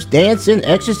games, dancing,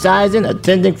 exercising,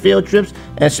 attending field trips,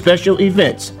 and special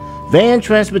events. Van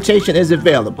transportation is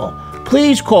available.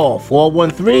 Please call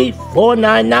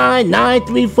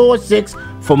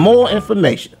 413-499-9346 for more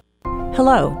information.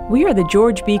 Hello, we are the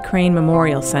George B. Crane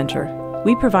Memorial Center.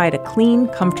 We provide a clean,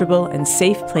 comfortable, and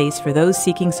safe place for those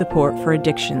seeking support for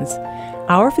addictions.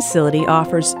 Our facility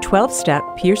offers 12-step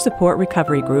peer support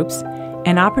recovery groups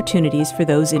and opportunities for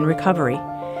those in recovery.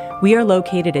 We are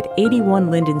located at 81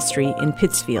 Linden Street in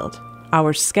Pittsfield.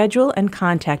 Our schedule and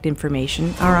contact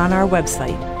information are on our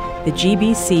website,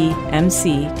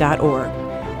 thegbcmc.org.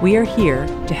 We are here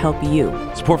to help you.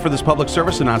 Support for this public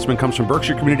service announcement comes from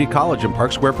Berkshire Community College and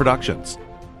Park Square Productions.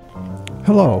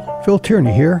 Hello, Phil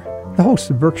Tierney here, the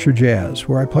host of Berkshire Jazz,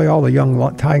 where I play all the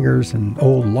young tigers and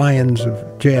old lions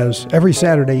of jazz every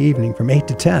Saturday evening from 8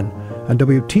 to 10 on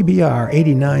WTBR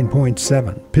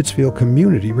 89.7, Pittsfield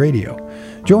Community Radio.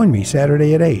 Join me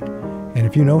Saturday at 8. And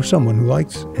if you know someone who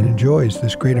likes and enjoys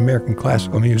this great American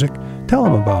classical music, tell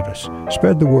them about us.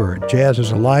 Spread the word. Jazz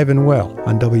is alive and well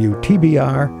on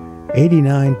WTBR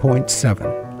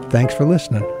 89.7. Thanks for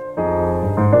listening.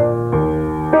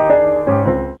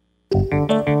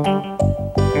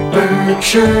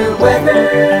 Berkshire weather.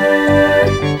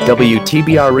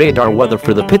 WTBR radar weather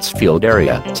for the Pittsfield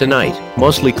area. Tonight,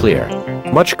 mostly clear.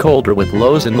 Much colder with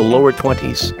lows in the lower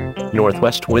 20s.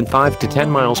 Northwest wind 5 to 10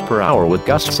 miles per hour with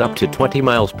gusts up to 20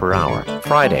 miles per hour.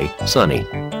 Friday, sunny.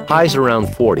 Highs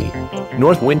around 40.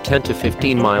 North wind 10 to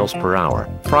 15 miles per hour.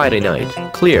 Friday night,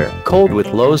 clear. Cold with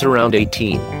lows around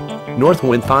 18. North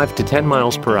wind 5 to 10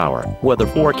 miles per hour. Weather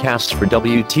forecasts for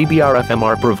WTBR-FM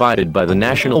are provided by the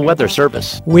National Weather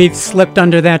Service. We've slipped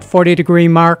under that 40-degree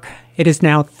mark. It is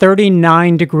now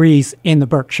 39 degrees in the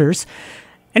Berkshires.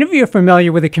 Any of you are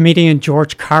familiar with the comedian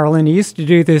George Carlin? He used to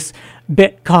do this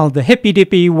bit called the Hippy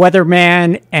Dippy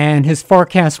Weatherman, and his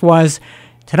forecast was,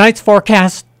 tonight's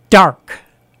forecast, dark,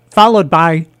 followed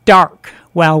by dark.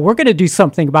 Well, we're going to do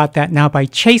something about that now by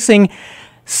chasing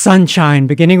sunshine,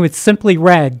 beginning with Simply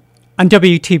Red on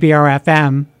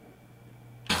WTBR-FM.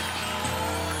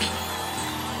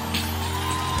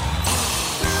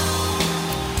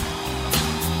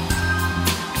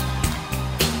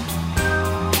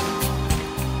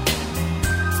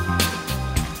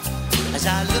 As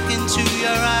I look into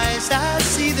your eyes, I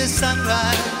see the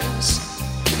sunrise.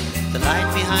 The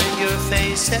light behind your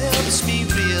face helps me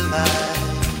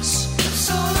realize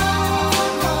so long.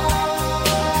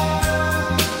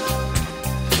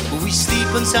 We sleep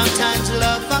and sometimes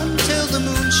love until the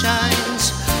moon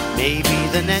shines. Maybe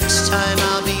the next time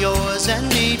I'll be yours and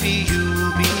maybe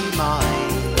you'll be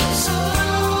mine. So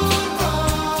long.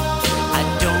 I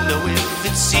don't know if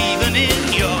it's even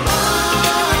in your mind.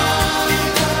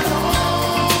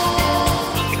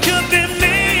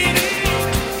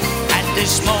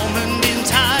 This moment in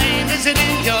time, is it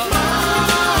in your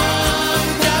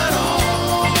mind at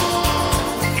all?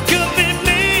 It could be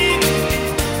me,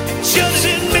 just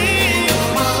in me,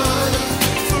 your mind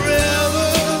forever,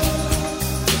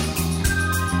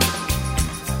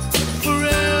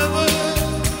 forever.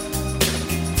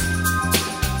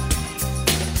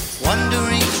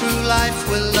 Wandering through life,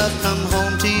 will love come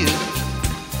home to you?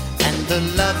 And the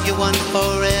love you want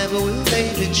forever, will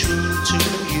they be true to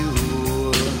you?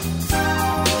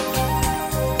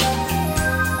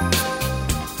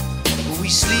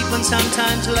 Sleep and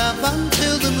sometimes love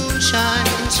until the moon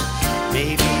shines.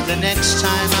 Maybe the next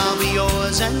time I'll be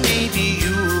yours and maybe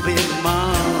you'll be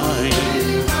mine.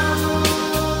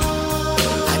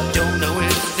 I don't know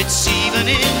if it's even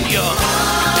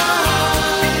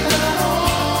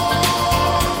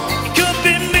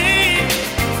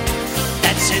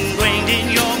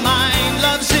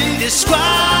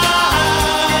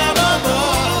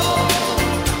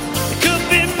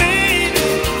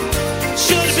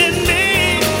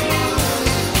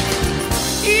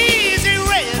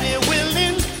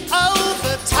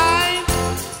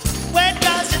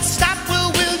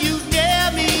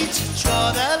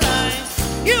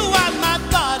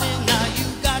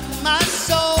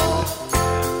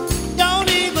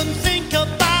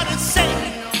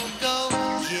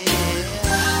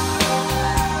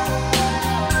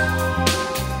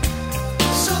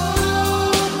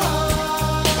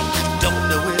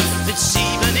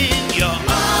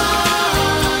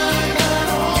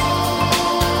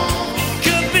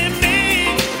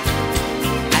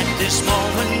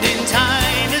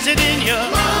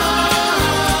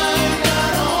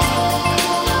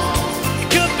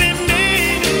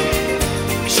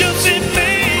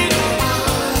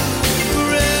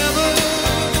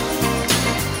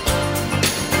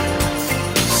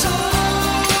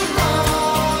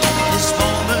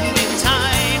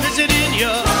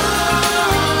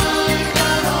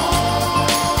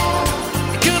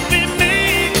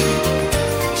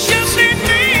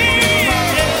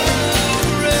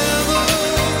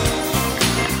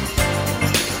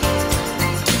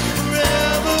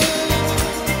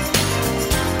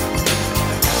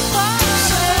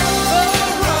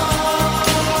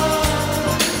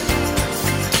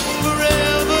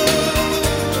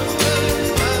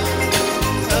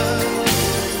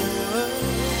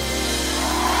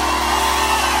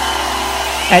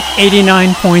at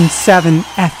 89.7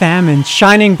 FM and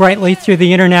shining brightly through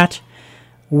the internet.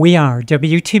 We are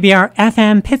WTBR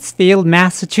FM, Pittsfield,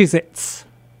 Massachusetts.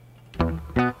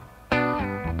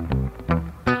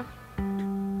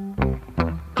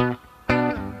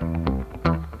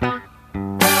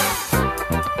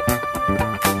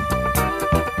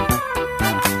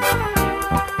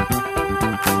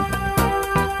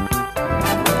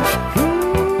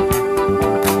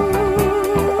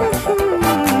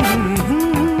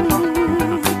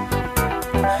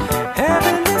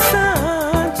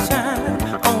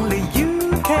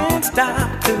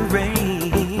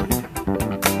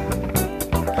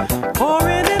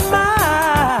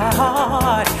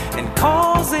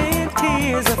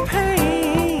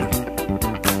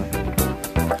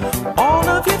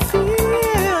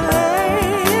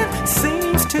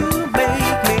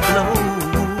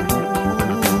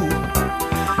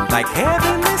 Like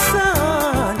heavenly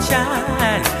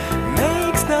sunshine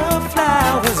makes the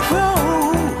flowers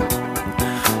grow.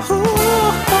 Ooh,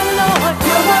 oh Lord,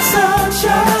 you're my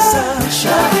sunshine,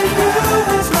 sunshine. You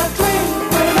is my dream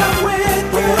when I'm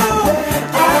with you.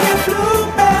 I hear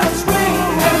bluebells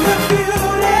ring and the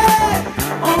beauty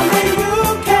only you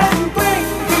can bring.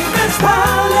 Keep me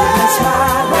smiling,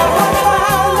 smiling,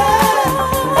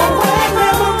 away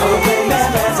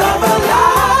memories of a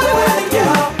life with you.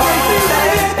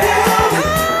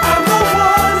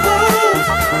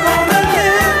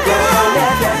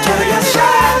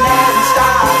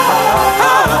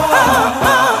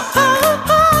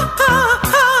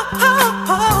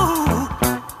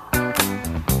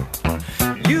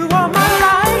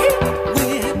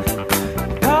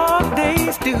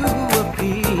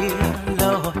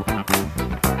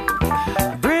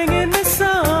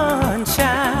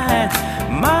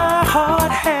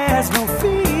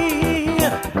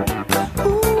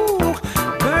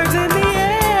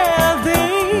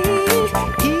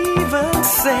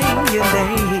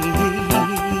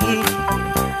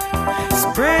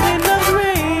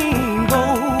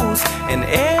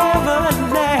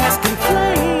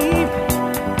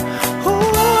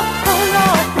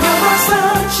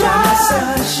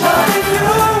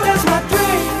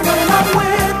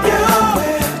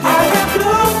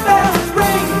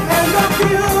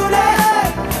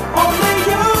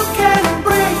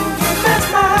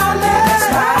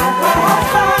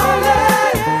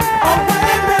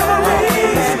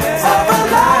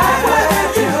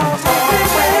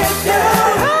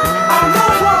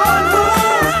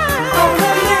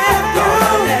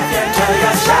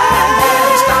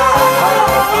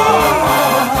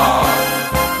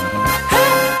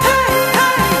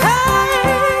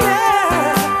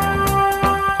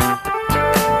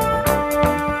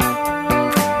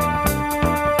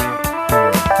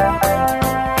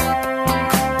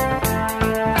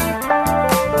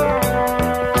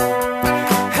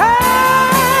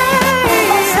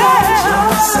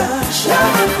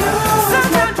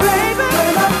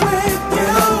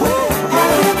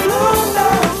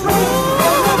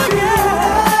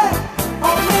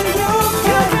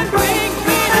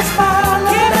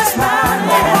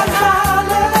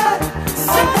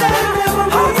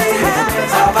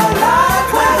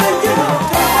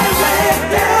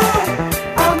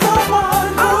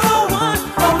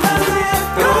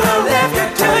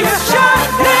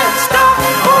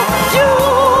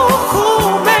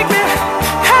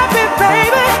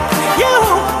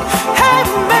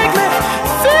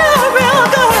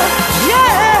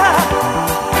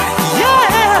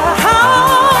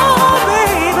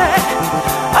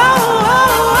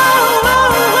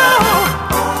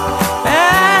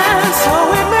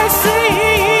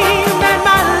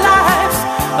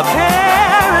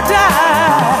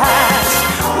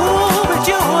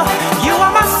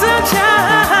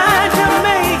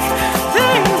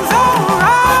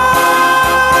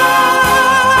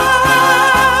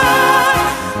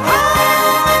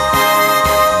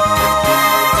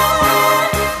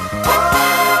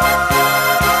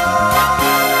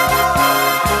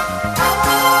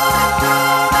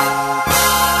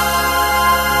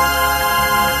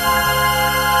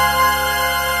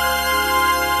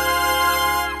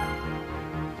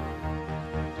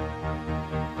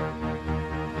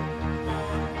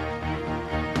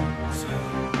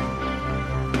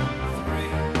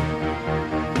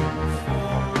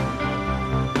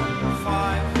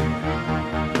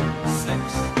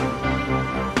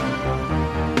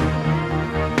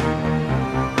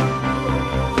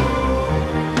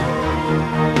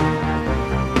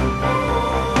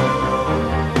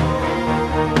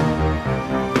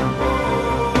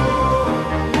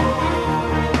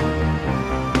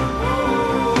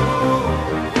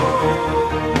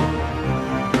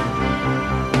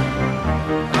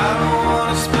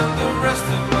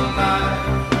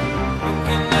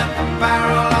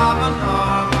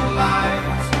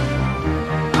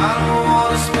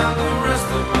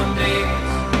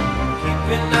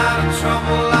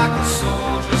 like a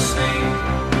soldier sing.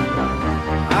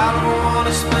 I don't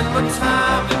wanna spend my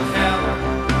time in hell,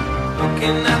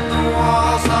 looking at the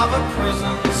walls of a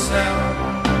prison cell.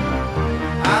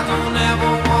 I don't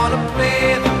ever wanna play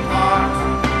the part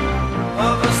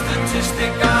of a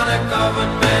statistic on a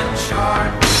government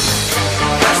chart.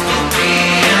 Has to be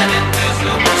an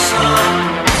invisible sun,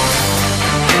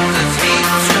 gives its heat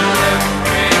to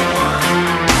everyone.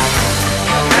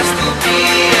 Has to be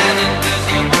an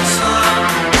invisible sun,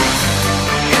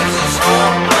 gives us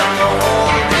hope when the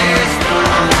whole day's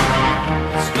done.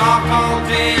 It's dark all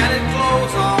day and it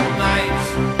glows all night.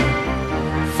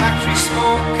 Factory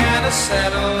smoke and a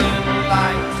settling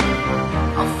light.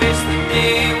 I'll face the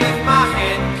day with my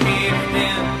head caved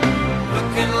in,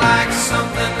 looking like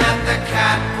something that the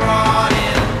cat brought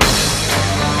in.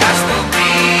 Has to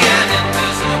be an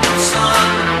invisible sun,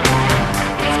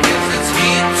 gives its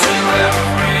heat to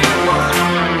everyone.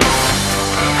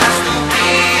 Has to be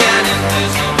an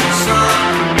invisible sun,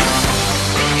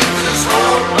 gives us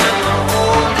hope when the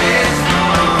whole day's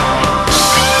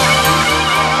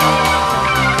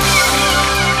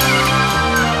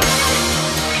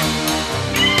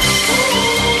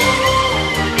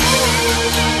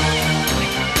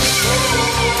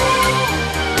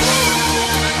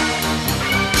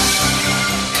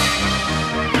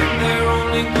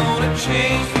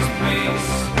change this place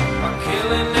by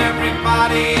killing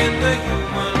everybody in the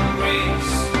human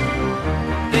race.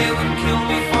 They would kill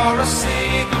me for a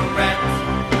cigarette,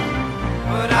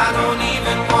 but I don't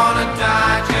even wanna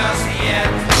die just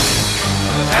yet.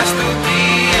 There has to be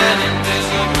an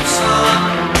invisible sun,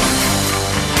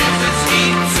 gives its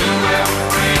heat to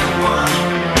everyone.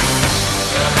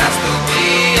 There has to be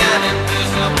an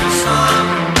invisible sun,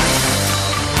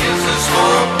 gives us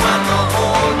hope when the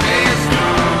whole day's done.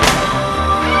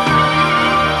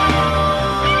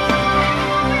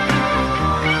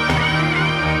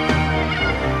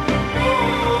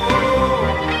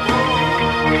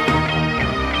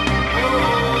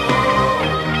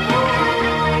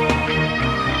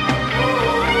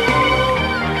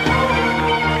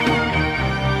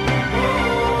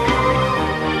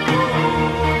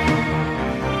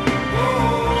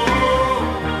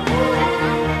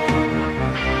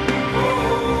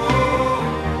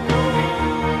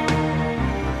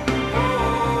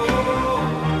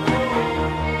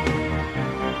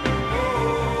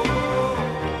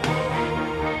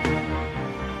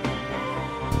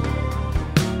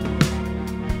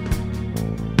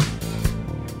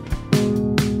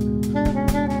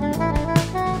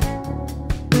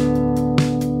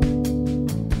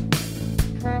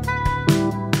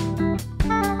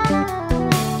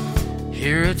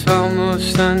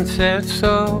 Sunset,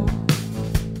 so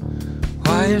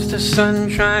why is the sun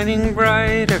shining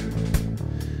brighter?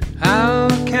 How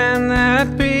can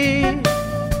that be?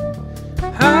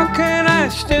 How can I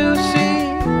still see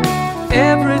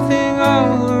everything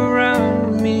all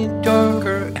around me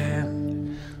darker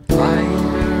and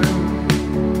lighter?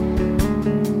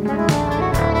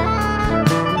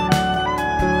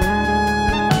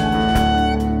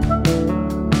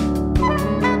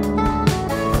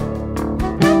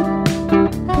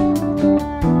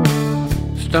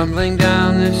 Stumbling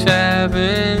down this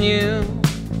avenue,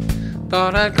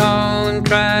 thought I'd call and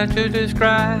try to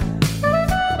describe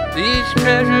these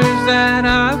treasures that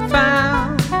I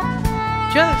found,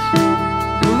 just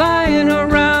lying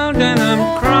around, and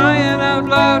I'm crying out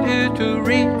loud here to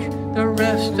reach the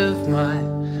rest of my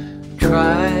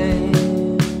tribe.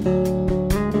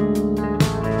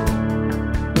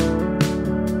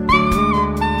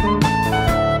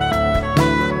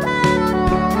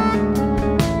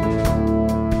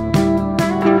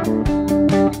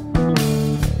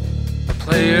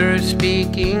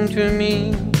 Speaking to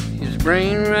me, his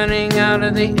brain running out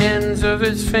of the ends of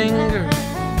his fingers.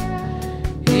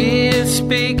 He is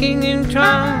speaking in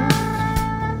tongues.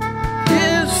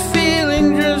 His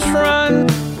feeling just run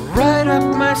right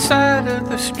up my side of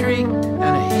the street, and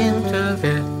a hint of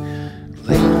it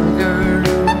lingers.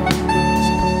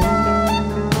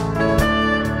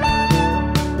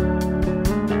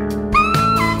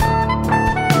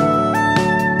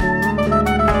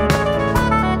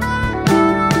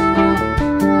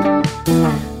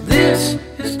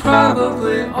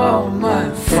 Probably all my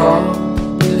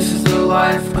fault. This is the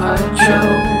life I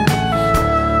chose,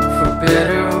 for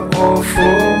better or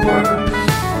for worse.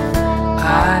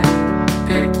 I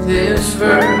picked this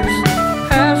verse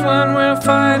as one where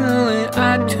finally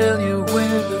I tell you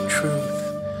where the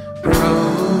truth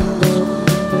grows.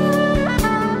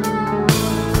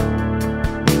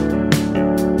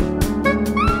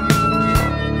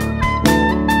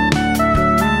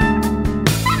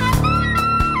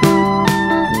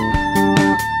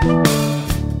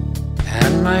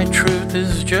 my truth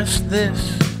is just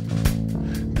this.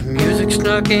 The music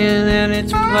snuck in and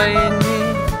it's playing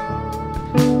me.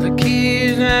 The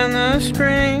keys and the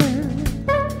strings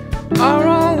are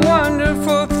all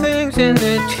wonderful things, and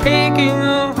they're taking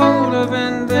a hold of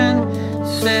and then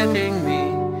setting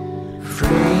me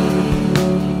free.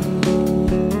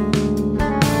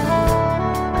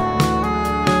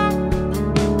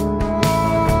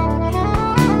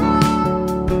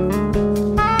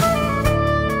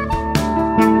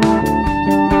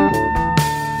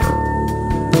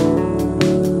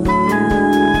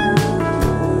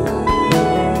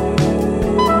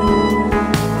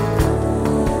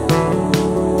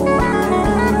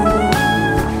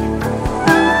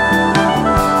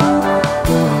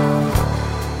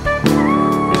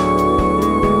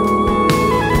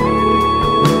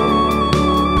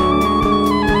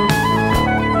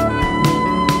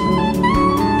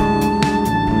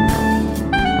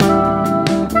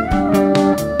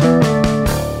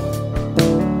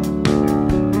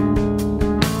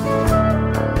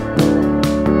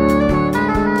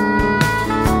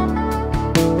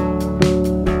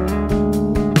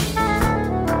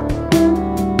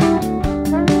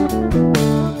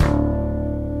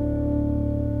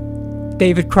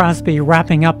 David Crosby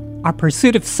wrapping up our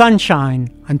pursuit of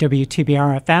sunshine on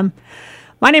WTBR-FM.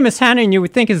 My name is Hannah, and you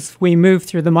would think as we move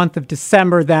through the month of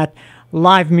December that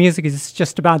live music is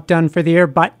just about done for the year,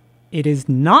 but it is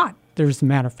not. There's, a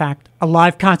matter of fact, a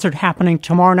live concert happening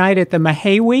tomorrow night at the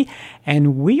Mahawi,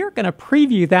 and we are going to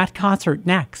preview that concert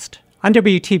next on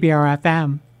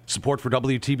WTBR-FM. Support for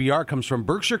WTBR comes from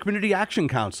Berkshire Community Action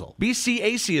Council.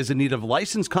 BCAC is in need of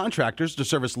licensed contractors to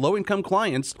service low-income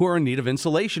clients who are in need of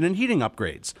insulation and heating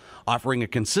upgrades, offering a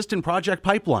consistent project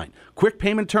pipeline, quick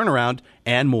payment turnaround,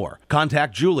 and more.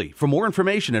 Contact Julie for more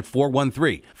information at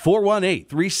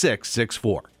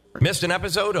 413-418-3664. Missed an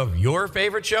episode of your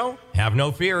favorite show? Have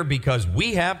no fear, because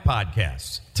we have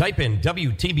podcasts. Type in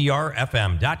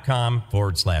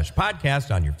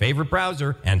WTBRFM.com/podcast on your favorite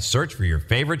browser and search for your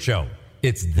favorite show.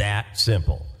 It's that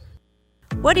simple.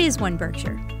 What is One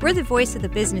Berkshire? We're the voice of the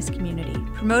business community,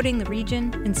 promoting the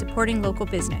region and supporting local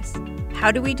business. How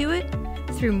do we do it?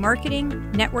 Through marketing,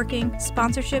 networking,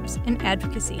 sponsorships, and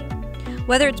advocacy.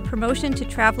 Whether it's promotion to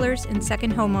travelers and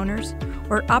second homeowners,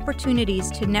 or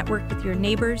opportunities to network with your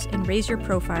neighbors and raise your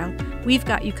profile, we've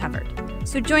got you covered.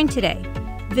 So join today.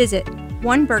 Visit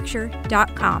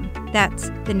oneberkshire.com.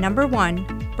 That's the number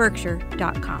 1,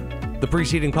 Berkshire.com. The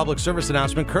preceding public service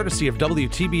announcement courtesy of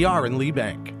WTBR in Lee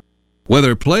Bank.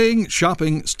 Whether playing,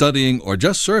 shopping, studying, or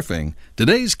just surfing,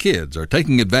 today's kids are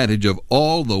taking advantage of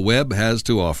all the web has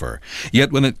to offer.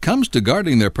 Yet when it comes to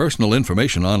guarding their personal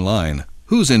information online,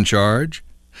 who's in charge?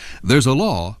 There's a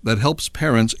law that helps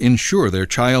parents ensure their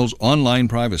child's online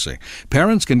privacy.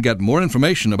 Parents can get more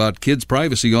information about kids'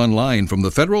 privacy online from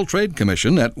the Federal Trade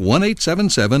Commission at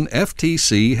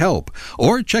 1-877-FTC-HELP,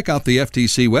 or check out the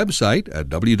FTC website at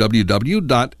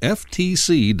www.ftc.gov.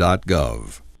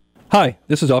 Hi,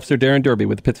 this is Officer Darren Derby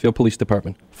with the Pittsfield Police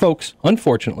Department. Folks,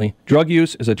 unfortunately, drug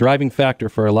use is a driving factor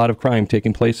for a lot of crime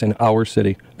taking place in our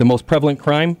city, the most prevalent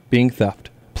crime being theft.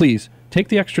 Please, take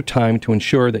the extra time to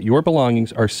ensure that your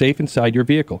belongings are safe inside your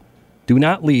vehicle. Do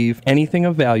not leave anything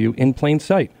of value in plain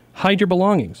sight. Hide your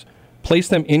belongings. Place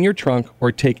them in your trunk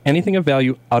or take anything of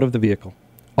value out of the vehicle.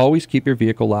 Always keep your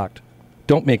vehicle locked.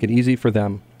 Don't make it easy for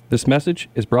them. This message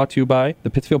is brought to you by the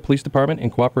Pittsfield Police Department in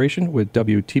cooperation with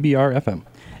WTBR-FM.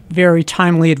 Very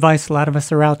timely advice. A lot of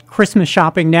us are out Christmas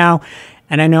shopping now,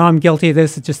 and I know I'm guilty of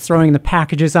this, just throwing the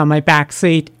packages on my back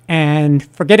seat and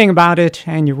forgetting about it.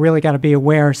 And you really got to be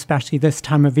aware, especially this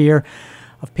time of year,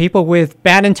 of people with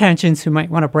bad intentions who might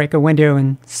want to break a window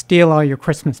and steal all your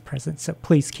Christmas presents. So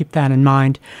please keep that in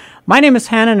mind. My name is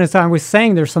Hannah, and as I was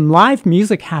saying, there's some live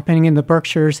music happening in the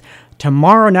Berkshires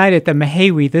tomorrow night at the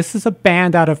Mahawi. This is a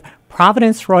band out of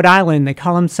Providence, Rhode Island. They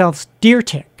call themselves Deer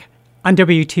Tick on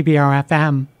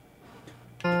WTBR-FM.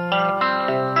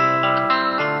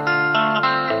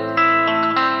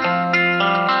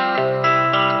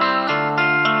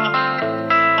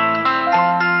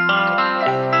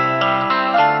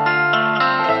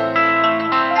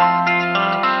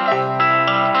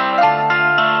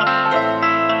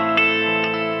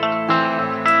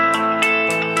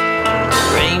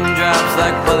 Raindrops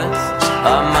like bullets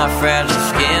on my fragile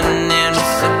skin,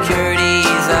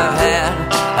 insecurities I've had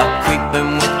are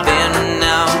creeping within.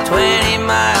 Now I'm 20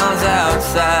 miles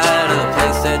outside of the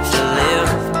place that you live,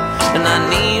 and I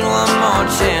need one more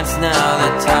chance now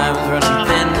that time's running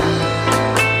thin.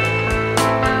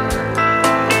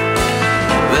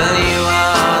 Well, you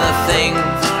are the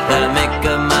things that make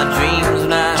up my dreams,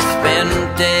 and I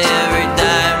spent every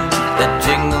dime that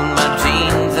jingled my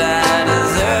jeans. I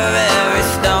deserve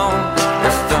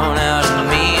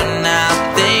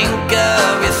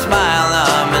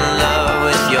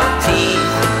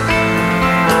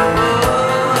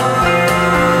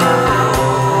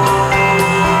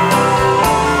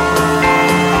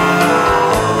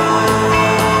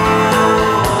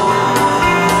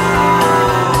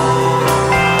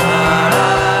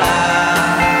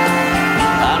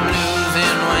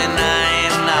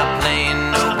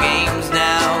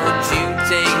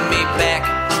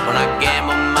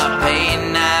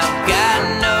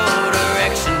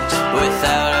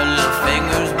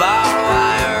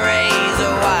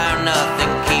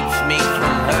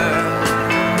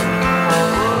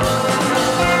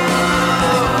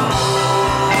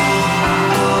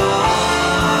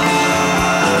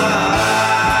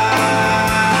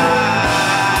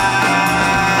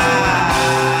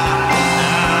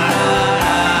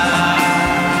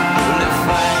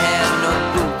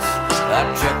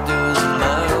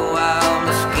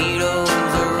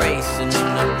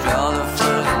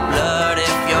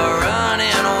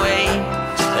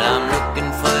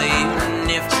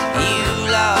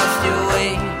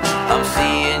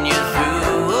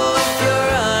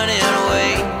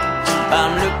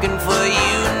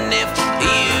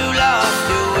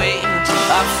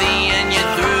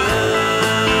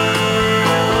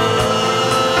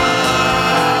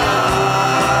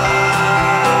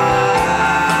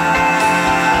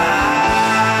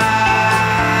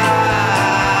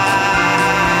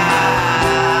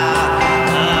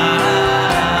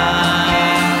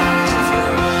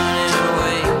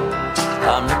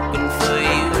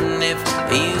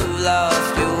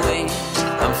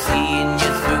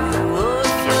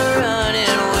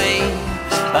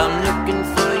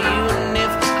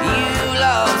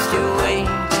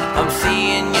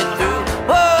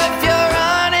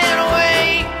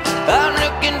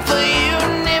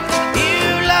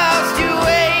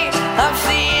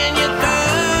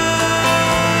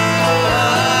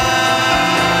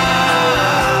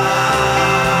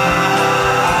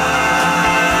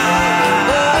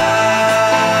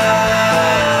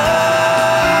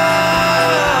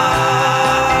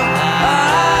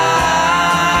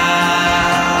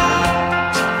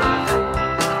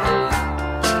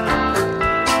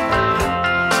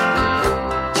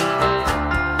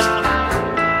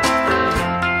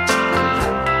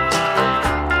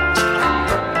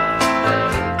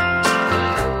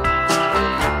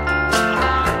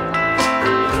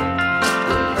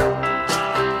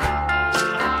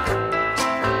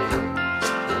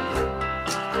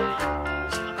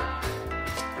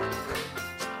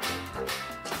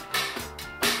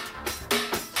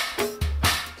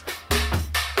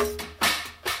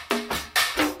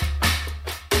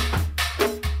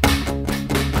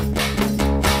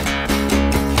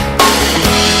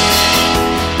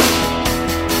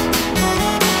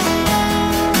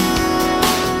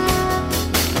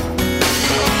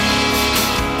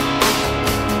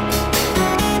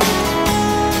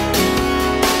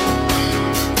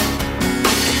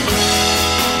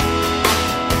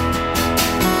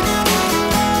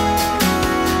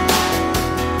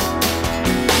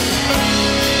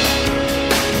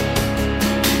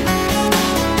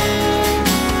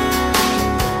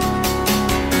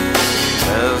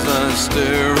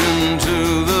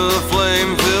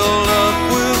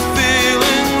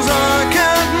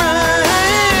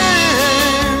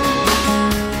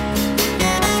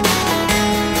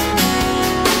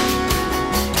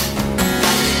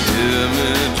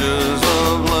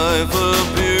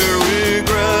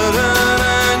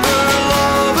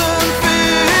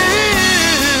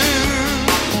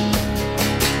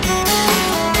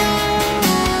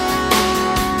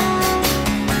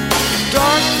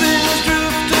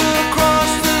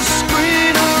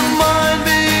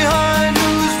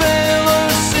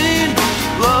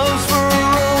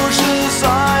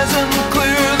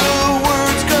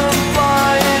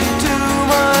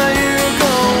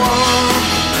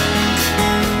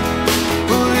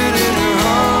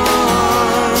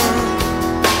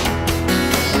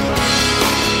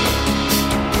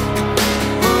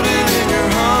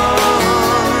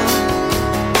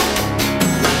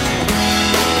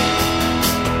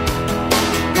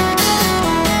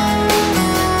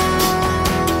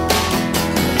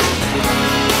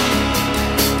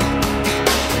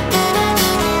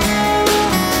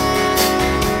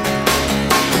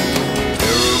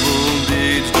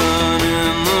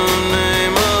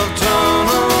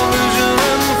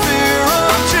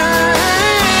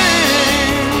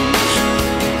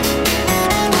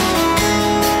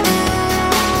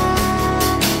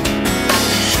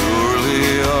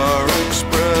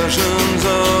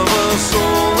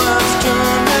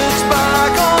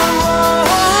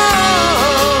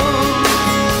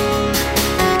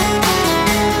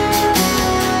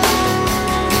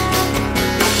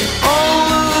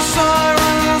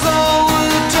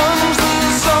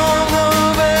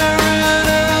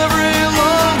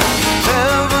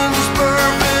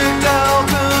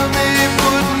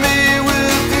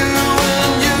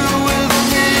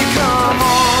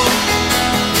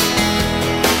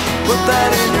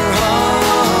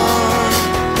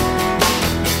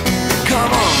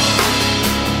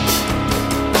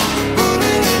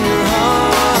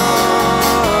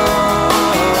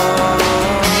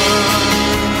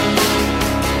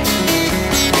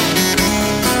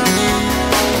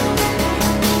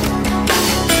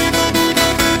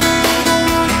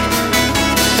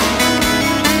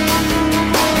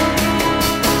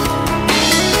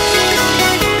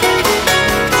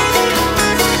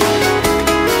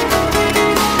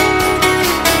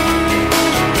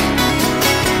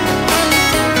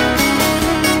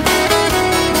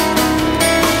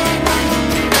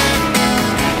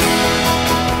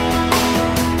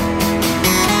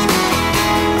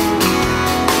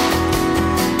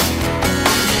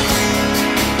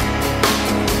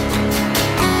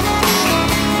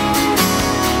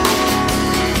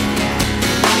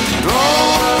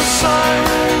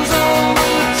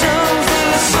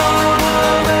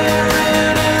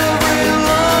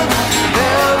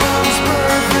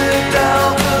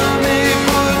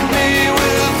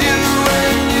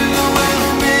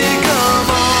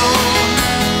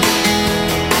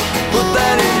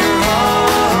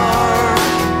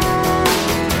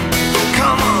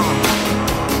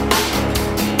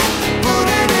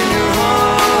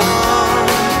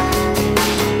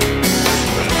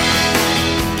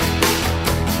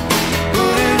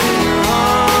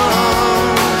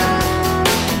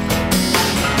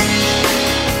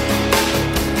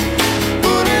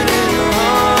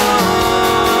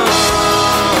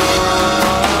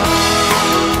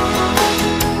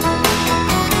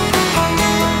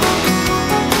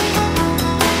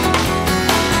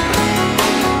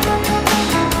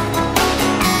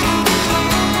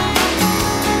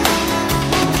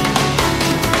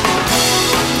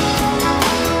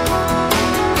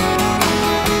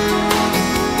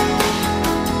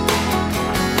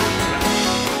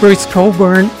Bruce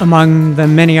Cockburn, among the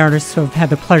many artists who have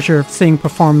had the pleasure of seeing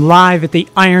perform live at the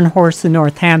Iron Horse in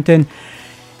Northampton.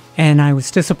 And I was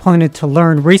disappointed to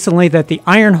learn recently that the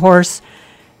Iron Horse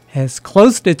has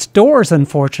closed its doors,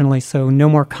 unfortunately, so no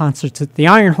more concerts at the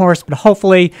Iron Horse, but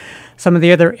hopefully some of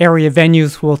the other area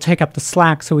venues will take up the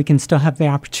slack so we can still have the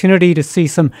opportunity to see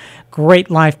some great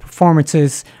live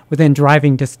performances within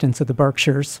driving distance of the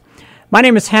Berkshires. My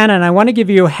name is Hannah, and I want to give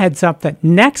you a heads up that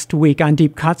next week on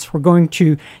Deep Cuts, we're going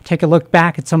to take a look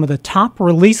back at some of the top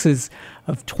releases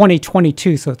of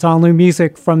 2022. So it's all new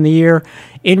music from the year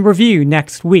in review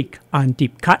next week on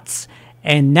Deep Cuts.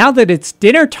 And now that it's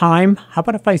dinner time, how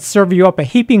about if I serve you up a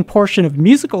heaping portion of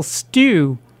musical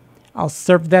stew? I'll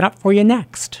serve that up for you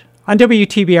next on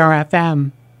WTBR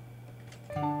FM.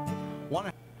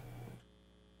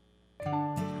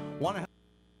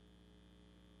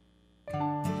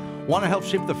 Want to help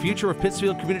shape the future of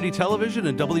Pittsfield Community Television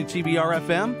and WTBR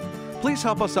FM? Please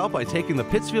help us out by taking the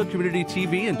Pittsfield Community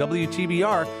TV and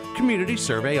WTBR Community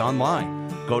Survey online.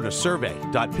 Go to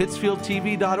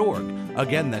survey.pittsfieldtv.org.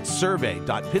 Again, that's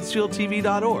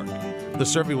survey.pittsfieldtv.org. The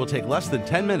survey will take less than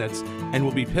 10 minutes and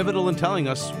will be pivotal in telling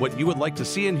us what you would like to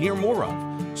see and hear more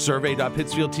of.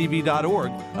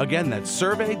 Survey.pittsfieldtv.org. Again, that's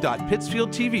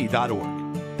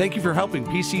survey.pittsfieldtv.org. Thank you for helping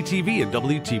PCTV and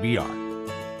WTBR.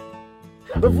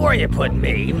 Before you put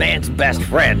me, man's best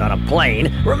friend, on a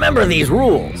plane, remember these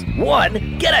rules.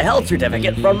 1, get a health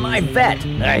certificate from my vet.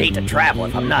 I hate to travel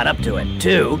if I'm not up to it.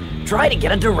 2, try to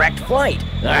get a direct flight.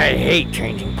 I hate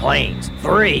changing planes.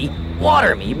 3,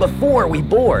 water me before we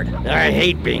board. I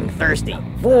hate being thirsty.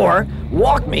 4,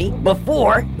 walk me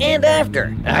before and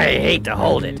after. I hate to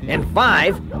hold it. And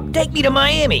 5, take me to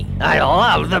Miami. I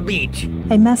love the beach.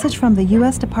 A message from the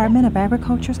U.S. Department of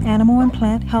Agriculture's Animal and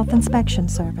Plant Health Inspection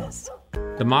Service.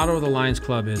 The motto of the Lions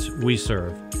Club is We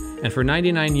Serve. And for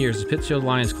 99 years, the Pittsfield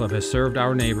Lions Club has served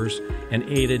our neighbors and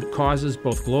aided causes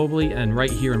both globally and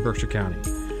right here in Berkshire County.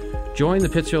 Join the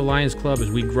Pittsfield Lions Club as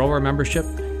we grow our membership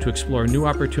to explore new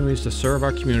opportunities to serve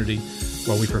our community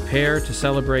while we prepare to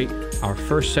celebrate our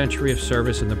first century of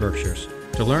service in the Berkshires.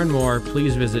 To learn more,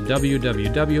 please visit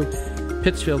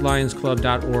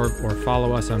www.pittsfieldlionsclub.org or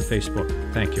follow us on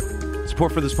Facebook. Thank you.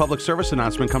 Support for this public service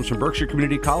announcement comes from Berkshire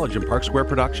Community College and Park Square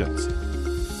Productions.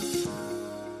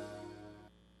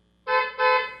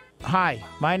 Hi,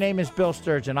 my name is Bill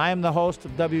Sturgeon. I am the host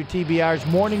of WTBR's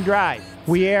Morning Drive.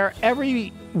 We air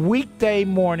every weekday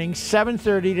morning,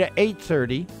 7:30 to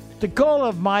 8:30. The goal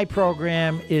of my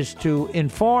program is to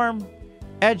inform,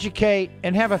 educate,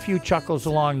 and have a few chuckles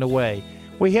along the way.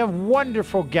 We have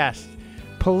wonderful guests,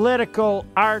 political,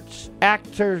 arts,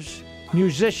 actors,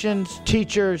 musicians,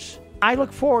 teachers. I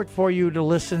look forward for you to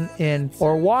listen in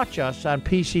or watch us on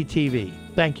PCTV.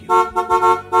 Thank you.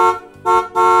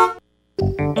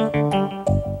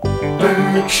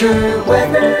 Berkshire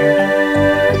weather.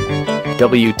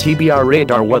 WTBR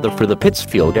radar weather for the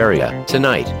Pittsfield area.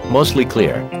 Tonight, mostly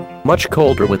clear. Much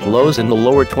colder with lows in the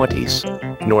lower 20s.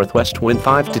 Northwest wind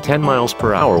 5 to 10 miles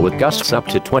per hour with gusts up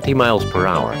to 20 miles per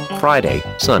hour. Friday,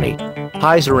 sunny.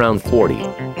 Highs around 40.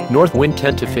 North wind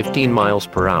 10 to 15 miles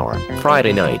per hour.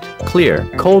 Friday night, clear,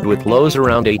 cold with lows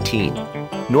around 18.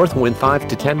 North wind 5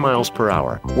 to 10 miles per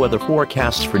hour. Weather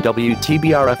forecasts for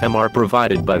WTBR FM are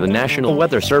provided by the National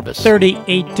Weather Service.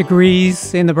 38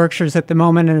 degrees in the Berkshires at the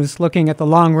moment, and I was looking at the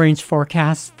long-range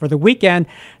forecast for the weekend.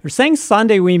 They're saying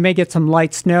Sunday we may get some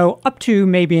light snow, up to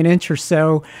maybe an inch or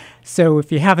so. So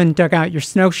if you haven't dug out your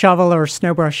snow shovel or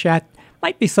snow brush yet,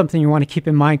 might be something you want to keep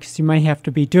in mind because you might have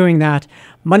to be doing that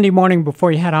Monday morning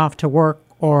before you head off to work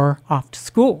or off to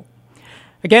school.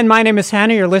 Again, my name is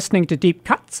Hannah. You're listening to Deep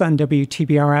Cuts on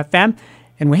WTBR FM.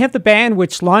 And we have the band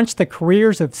which launched the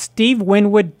careers of Steve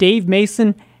Winwood, Dave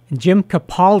Mason, and Jim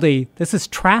Capaldi. This is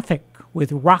Traffic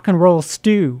with Rock and Roll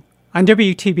Stew on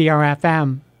WTBR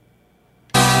FM.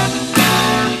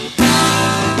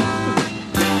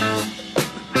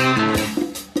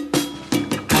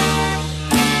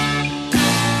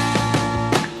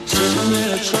 Sitting in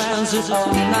a transit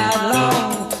all night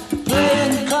long,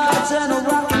 playing cards and a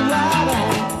rock and ride on.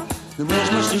 The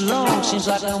road's much too long, seems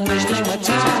like I'm wasting my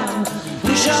time.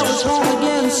 Wish I was home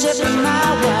again, sipping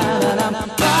my wine. And I'm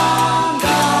gone,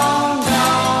 gone,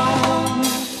 gone.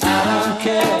 I don't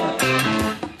care,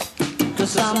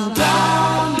 'cause I'm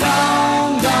gone,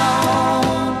 gone,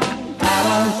 gone. I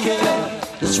don't care,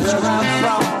 that's where I'm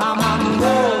from, I'm on the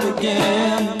road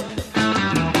again.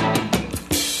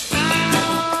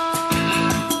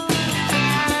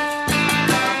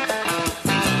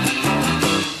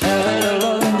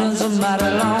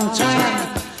 Mighty long time,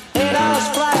 8 hours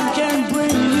flying can bring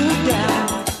you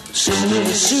down. Sitting person in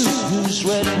a suit whose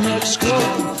redneck's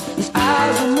glowing. His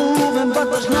eyes are moving,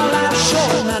 but there's no light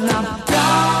showing. And I'm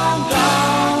gone,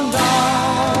 gone,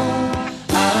 gone.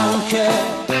 I don't care,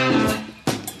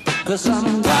 'cause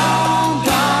I'm gone,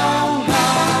 gone,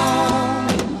 gone.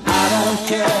 I don't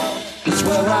care, it's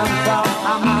where I'm from.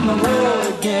 I'm on the road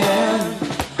again.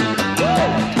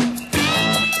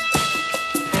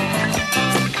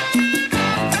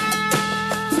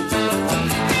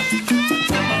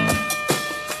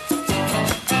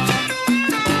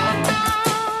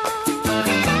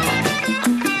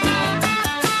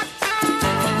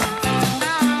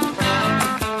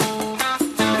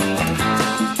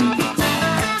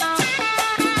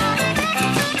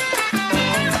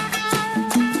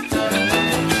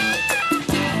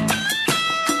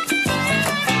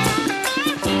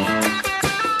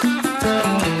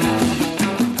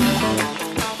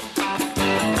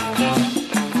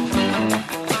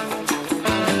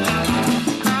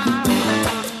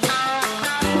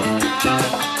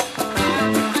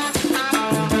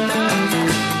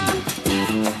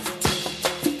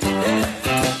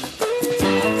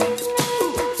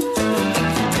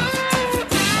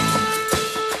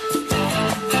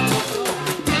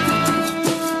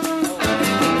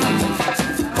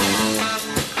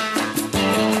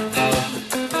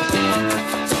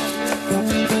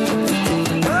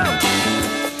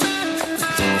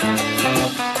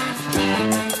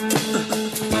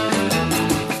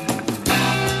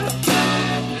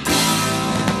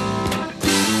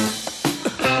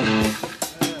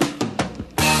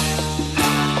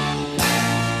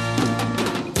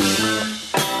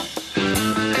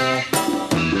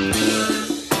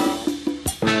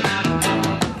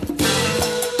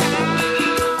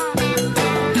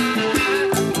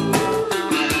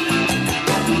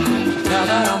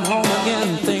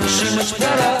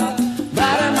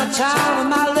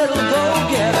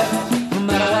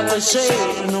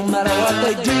 No matter what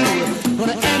they do,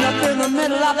 gonna end up in the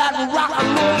middle of that rock and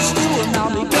roll stew, and I'll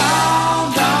be gone,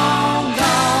 gone,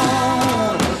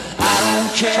 gone. I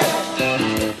don't care,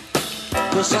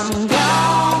 'cause I'm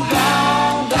gone,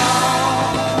 gone,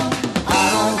 gone. I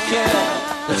don't care,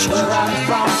 that's where I'm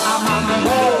from. I'm on the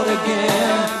road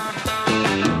again.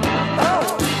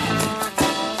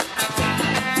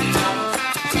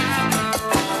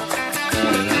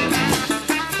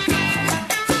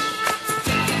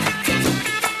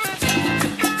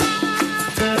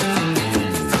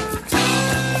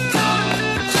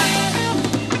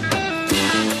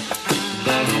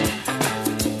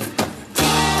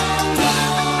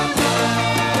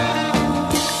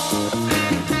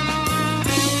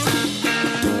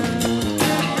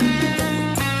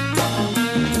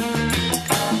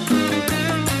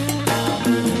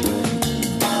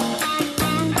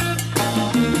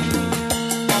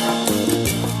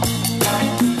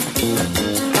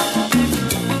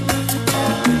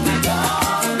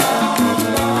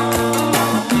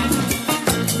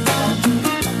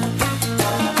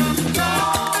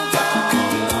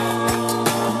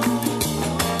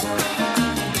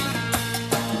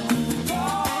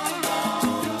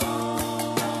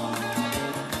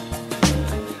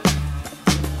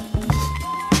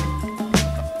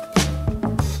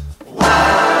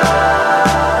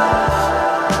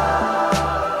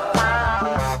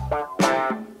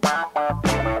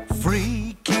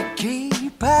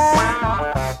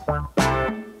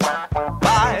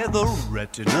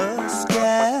 retina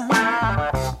scan.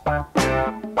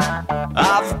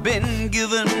 I've been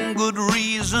given good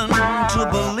reason to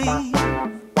believe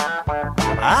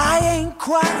I ain't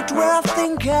quite where I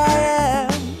think I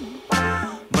am,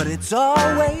 but it's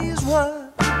always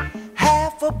worth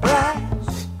half a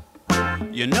blast.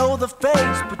 You know the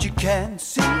face, but you can't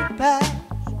see past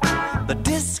the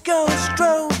disco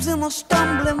strobes and the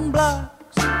stumbling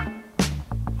blocks.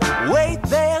 Wait,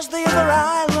 there's the other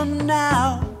island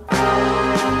now.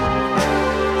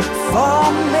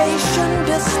 Formation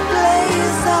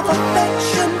displays of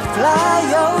affection fly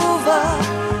over.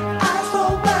 I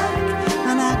fall back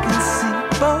and I can see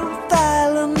both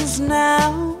islands now.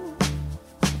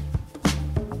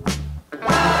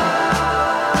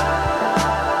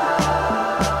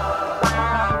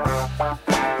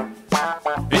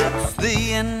 It's the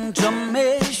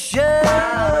intermission.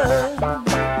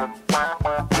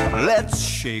 Let's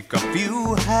shake a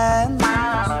few hands.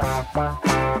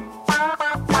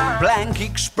 Blank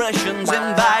expressions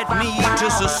invite me to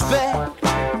suspect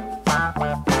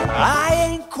I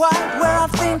ain't quite where I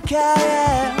think I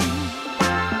am.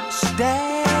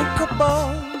 Stackable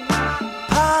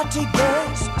party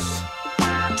guests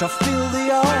to fill the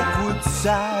awkward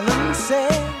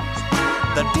silences.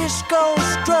 The disco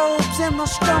strobes and the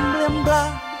stumbling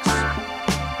blocks.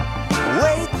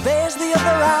 Wait, there's the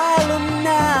other island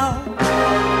now.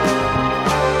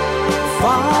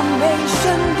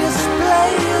 Formation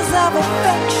displays of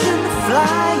affection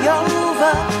fly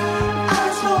over,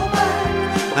 eyes roll back,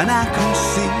 and I can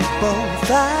see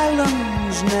both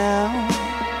islands now.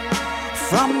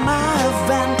 From my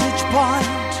vantage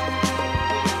point,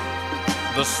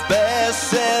 the spare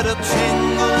set of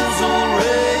tingles will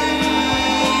raise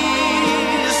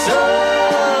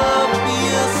up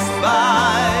your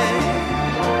spine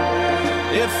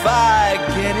if I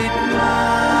get it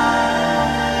my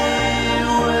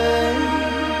way.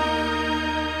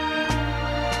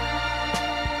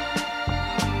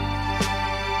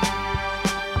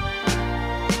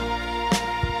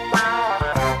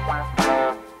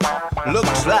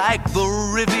 Looks like the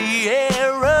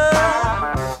Riviera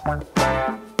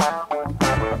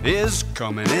is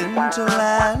coming into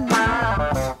land.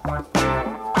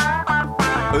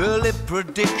 Early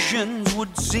predictions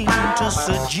would seem to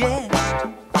suggest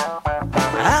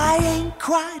I ain't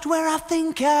quite where I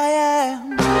think I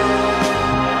am.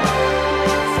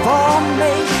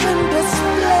 Formation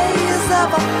displays of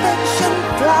affection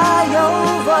fly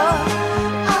over,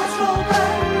 eyes roll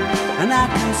back, and I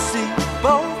can see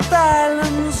both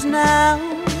islands now.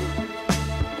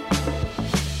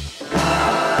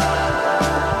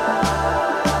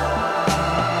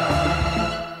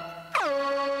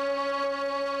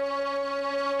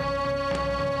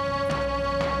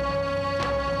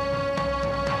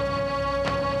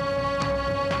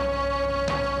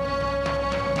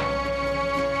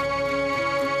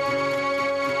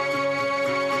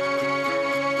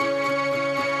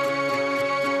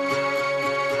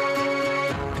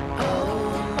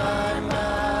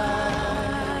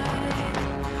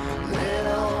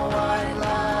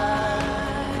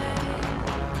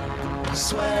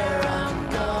 Swear I'm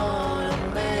gonna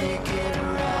make it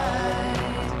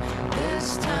right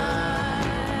this time.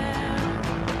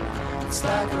 It's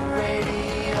like a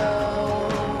radio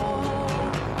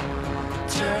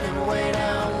turning way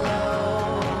down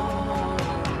low,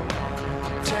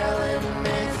 telling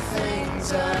me things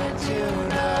I do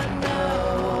not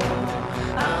know.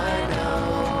 I know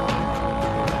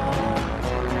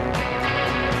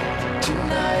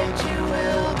tonight you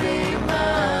will be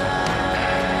mine.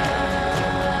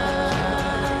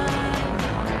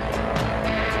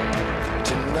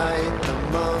 Tonight the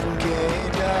monkey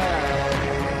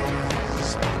dies.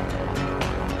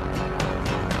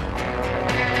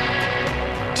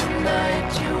 Tonight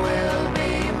you will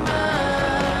be mine.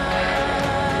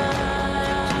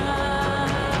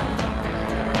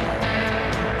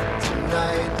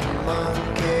 Tonight the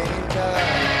monkey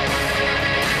dies.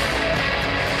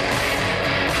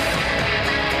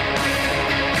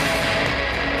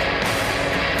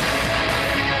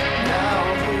 Now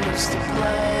who's to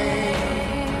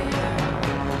blame?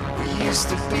 We used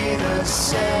to be the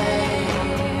same.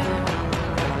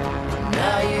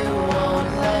 Now you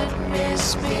won't let me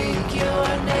speak your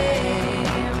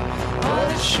name. What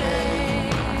a shame.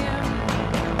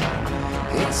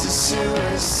 It's a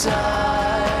suicide.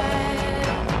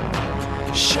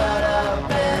 Shut up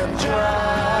and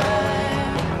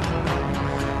drive.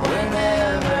 We're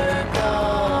never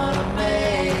gonna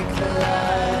make the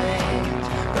light,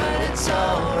 but it's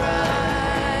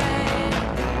alright.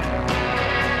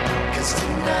 'Cause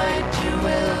tonight you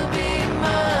will be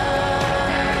mine.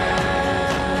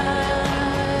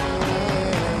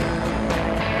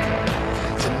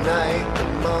 Tonight the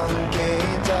monkey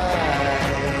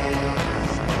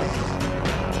dies.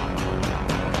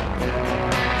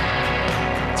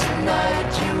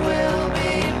 Tonight you will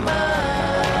be mine.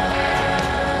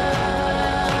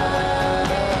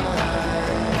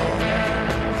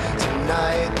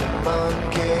 Tonight the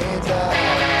monkey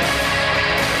dies.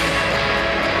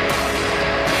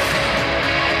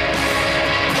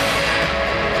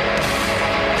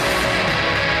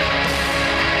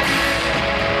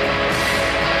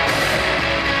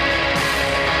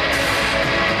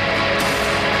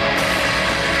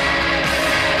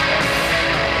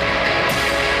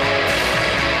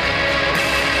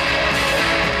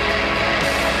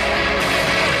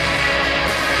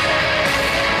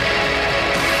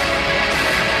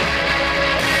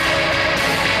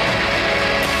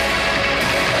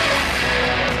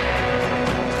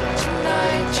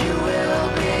 Tonight you will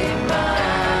be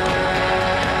mine.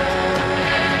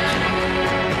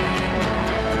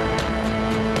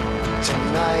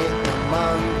 Tonight the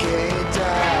monkey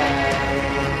dies.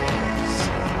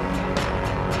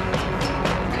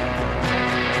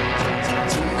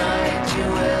 Tonight you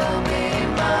will be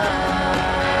mine.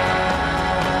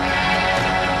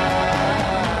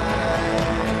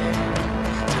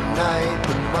 Tonight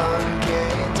the monkey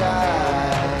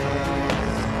dies.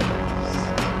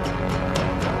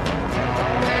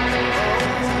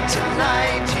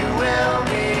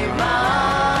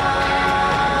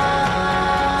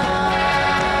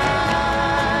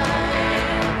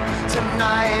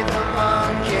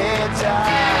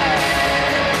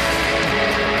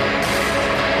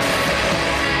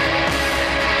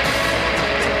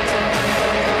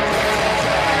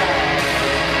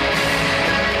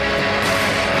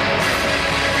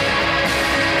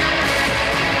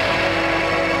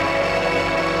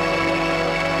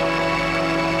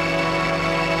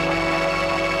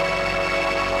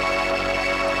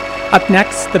 Up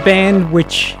next, the band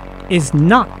which is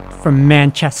not from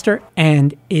Manchester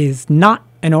and is not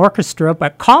an orchestra,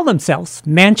 but call themselves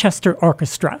Manchester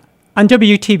Orchestra on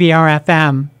WTBR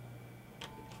FM.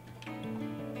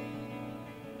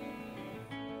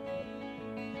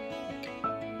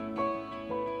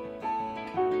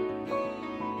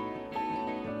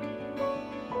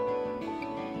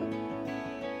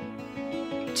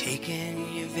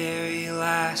 Taking your very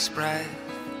last breath,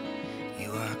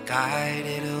 you are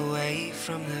guided away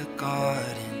from the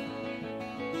garden.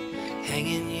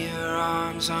 Hanging your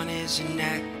arms on his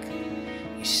neck,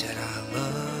 you said I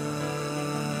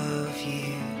love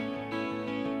you.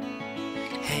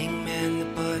 Hangman the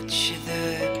butcher,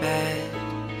 the bed,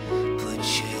 put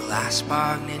your last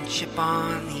bargaining chip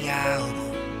on the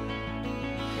album.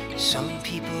 Some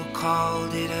people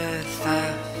called it a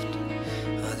theft,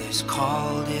 others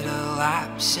called it a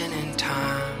lapsing in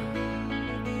time.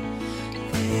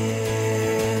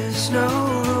 There's no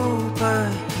rule,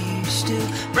 but you still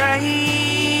break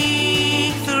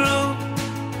through.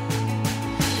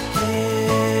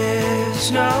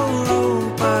 There's no rule,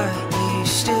 but you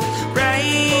still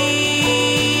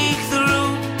break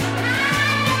through.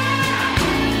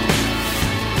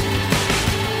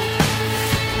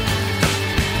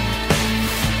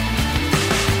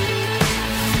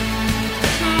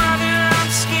 Mother, I'm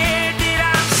scared that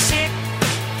I'm sick.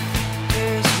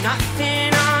 There's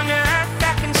nothing on earth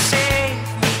that can save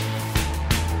me.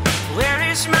 Where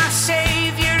is my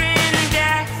savior in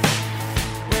death?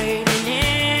 Waiting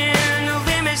in the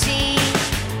limousine.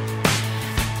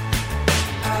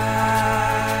 I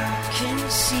can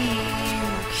see you,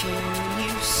 can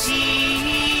you see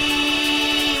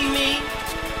me?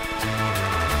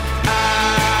 I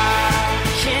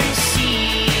can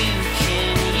see you,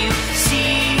 can you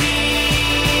see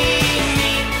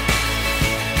me?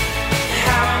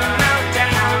 How I melt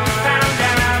down, found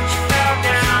out you fell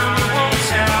down, you won't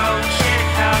tell, you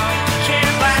can't help, you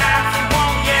can't laugh, you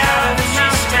won't yell, the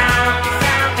melt down, you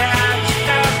found out you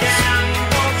fell down, you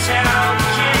won't tell, you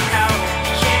can't help,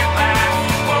 you can't laugh,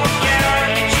 you won't yell,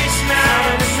 you just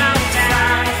melt, the melt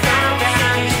down, you found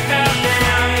out you fell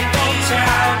down, you won't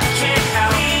tell, you can't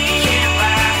help, you can't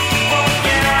laugh, you won't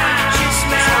yell, you just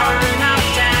melt, the melt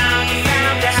down, you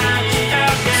found out you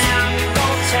fell down, you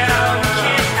won't tell, you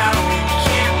can't help, you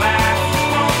can't laugh, you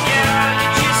won't yell, you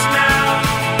just melt.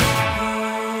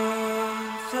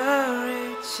 You're the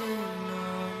written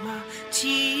on my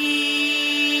tea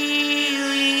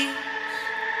leaves.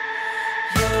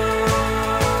 You're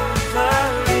the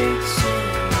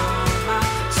written on my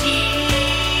tea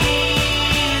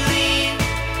leaves.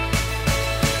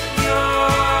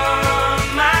 You're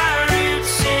my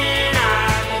roots and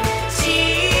I've been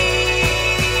teething.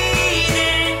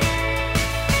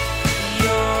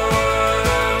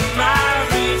 You're my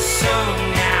roots, so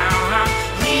now I'm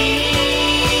leaving.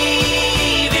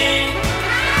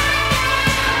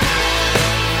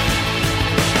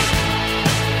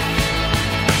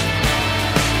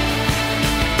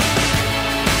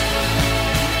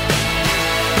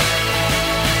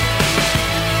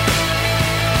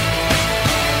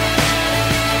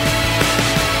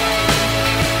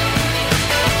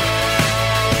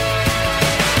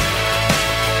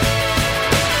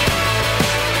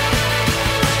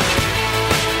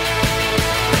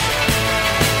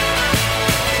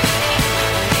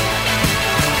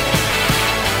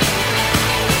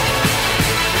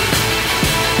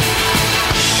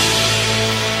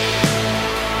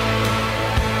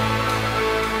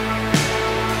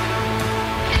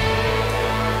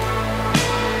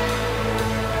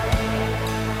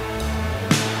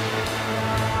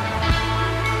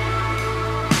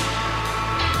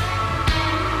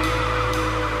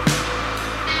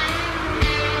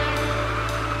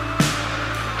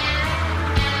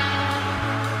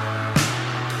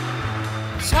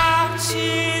 Talk to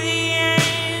the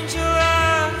angel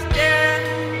of death.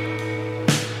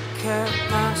 Kept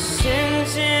my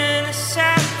sins in a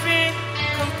separate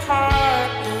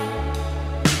compartment.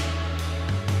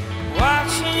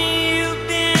 Watching you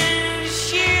binge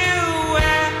you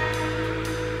wet.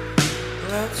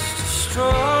 Let's destroy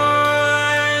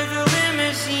the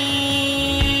limousine.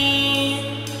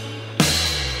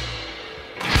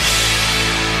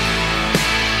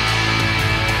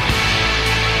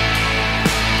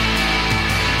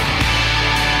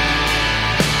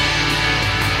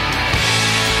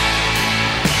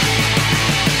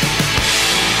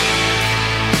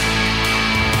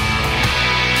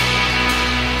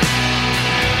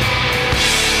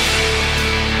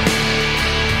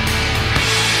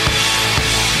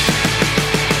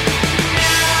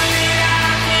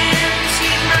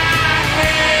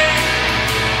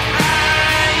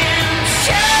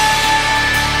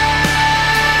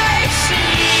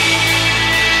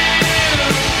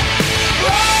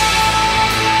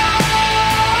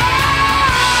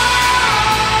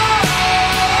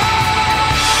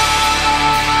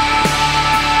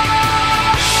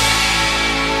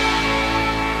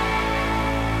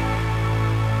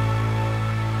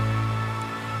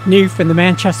 new from the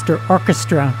Manchester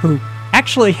Orchestra, who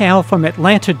actually hail from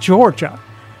Atlanta, Georgia.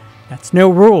 That's No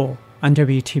Rule on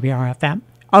WTBR FM.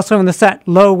 Also in the set,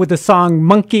 Low with the song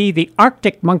Monkey, the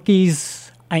Arctic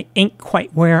Monkeys, I Ain't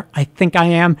Quite Where I Think I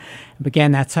Am. And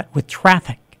began that set with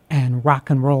Traffic and Rock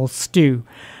and Roll Stew.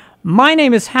 My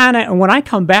name is Hannah, and when I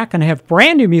come back, and I have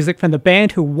brand new music from the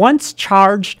band who once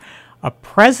charged a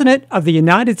president of the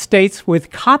United States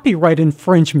with copyright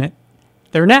infringement.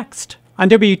 They're next on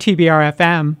WTBR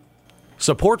FM.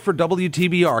 Support for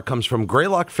WTBR comes from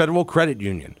Greylock Federal Credit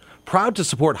Union, proud to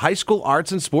support high school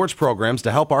arts and sports programs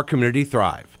to help our community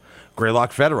thrive.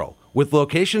 Greylock Federal, with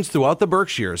locations throughout the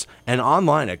Berkshires and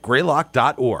online at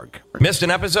greylock.org. Missed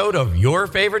an episode of your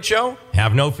favorite show?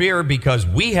 Have no fear, because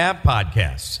we have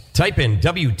podcasts. Type in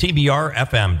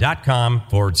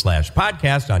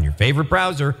WTBRFM.com/podcast on your favorite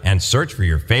browser and search for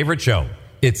your favorite show.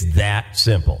 It's that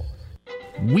simple.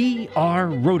 We are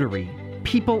Rotary,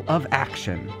 people of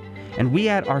action, and we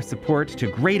add our support to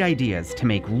great ideas to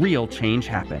make real change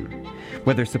happen.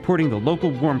 Whether supporting the local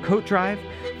warm coat drive,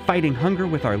 fighting hunger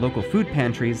with our local food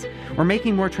pantries, or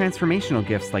making more transformational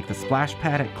gifts like the splash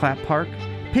pad at Clapp Park,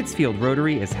 Pittsfield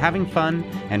Rotary is having fun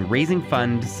and raising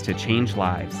funds to change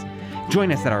lives.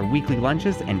 Join us at our weekly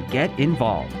lunches and get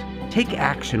involved. Take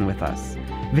action with us.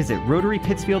 Visit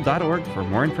RotaryPittsfield.org for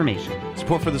more information.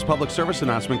 Support for this public service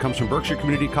announcement comes from Berkshire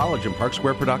Community College and Park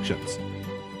Square Productions.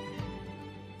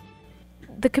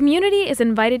 The community is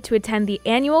invited to attend the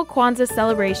annual Kwanzaa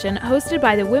celebration hosted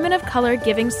by the Women of Color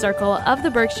Giving Circle of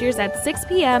the Berkshires at 6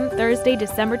 p.m. Thursday,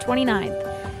 December 29th.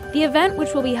 The event,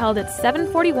 which will be held at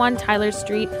 741 Tyler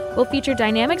Street, will feature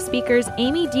dynamic speakers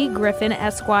Amy D. Griffin,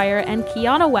 Esquire, and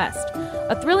Kiana West,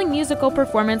 a thrilling musical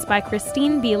performance by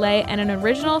Christine Bile, and an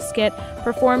original skit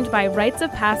performed by Rites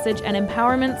of Passage and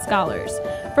Empowerment Scholars.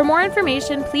 For more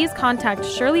information, please contact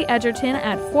Shirley Edgerton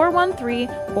at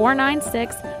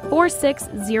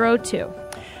 413-496-4602.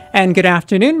 And good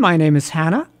afternoon. My name is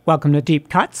Hannah. Welcome to Deep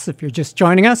Cuts. If you're just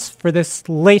joining us for this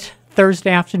late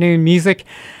Thursday afternoon music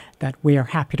that we are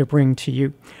happy to bring to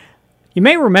you. You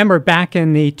may remember back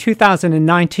in the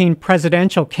 2019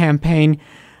 presidential campaign,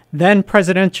 then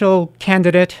presidential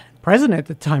candidate, president at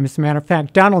the time, as a matter of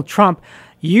fact, Donald Trump,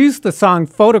 used the song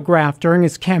Photograph during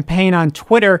his campaign on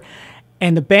Twitter,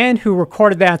 and the band who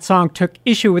recorded that song took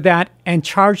issue with that and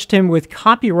charged him with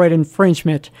copyright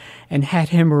infringement and had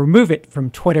him remove it from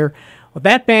Twitter. Well,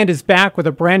 that band is back with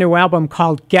a brand new album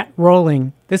called Get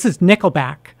Rolling. This is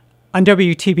Nickelback on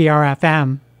WTBR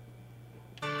FM.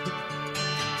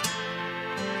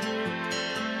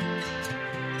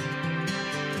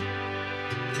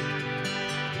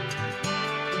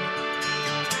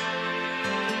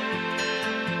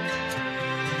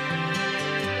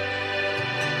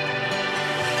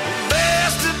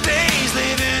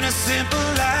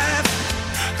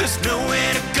 There's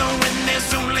nowhere to go and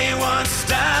there's only one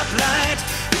stoplight.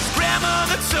 His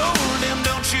grandmother told him,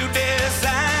 don't you dare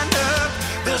sign up.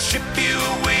 They'll ship you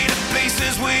away to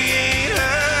places we ain't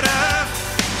heard of.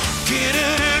 Get a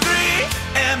degree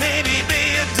and maybe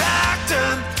be a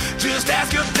doctor. Just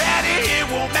ask your daddy, it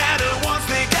won't matter once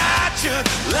they got you.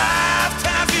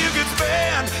 Lifetimes you could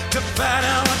spend to find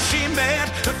out what she meant.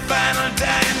 Her final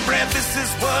dying breath, this is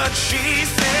what she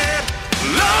said.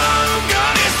 Long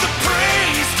gone is the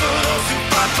praise for those who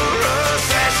fought for us.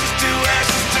 Ashes to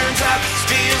ashes turns out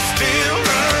still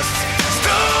rust.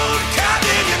 Stone carved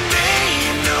in your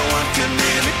name, no one can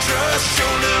really trust.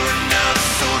 Shoulder another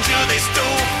soldier they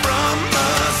stole from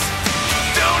us.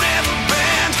 Don't have a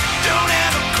band, don't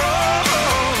have a crow.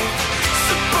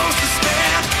 Supposed to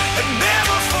stand and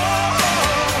never fall.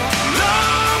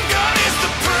 Long gone is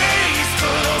the praise for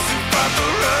those who fought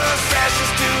for us.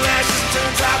 Ashes to ashes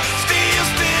turns out still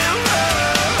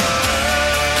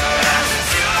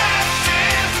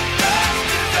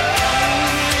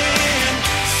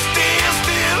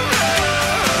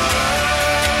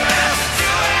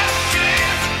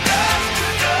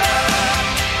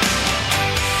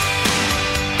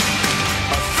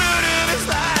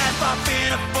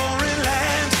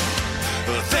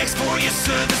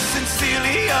service,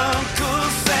 sincerely, Uncle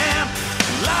Sam.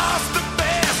 Lost the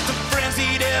best of friends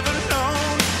he'd ever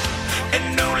known,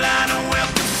 and no line of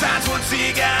welcome signs once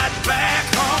he got back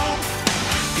home.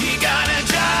 He got a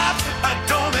job, a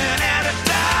doorman at a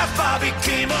dive bar,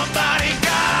 became a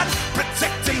bodyguard,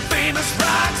 protecting famous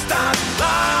rock stars.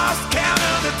 Lost count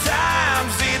of the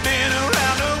times he'd been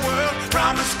around the world,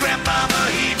 promised grandmama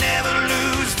he'd never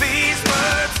lose these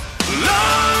words.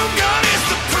 Long gone is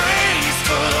the praise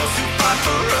for those who fought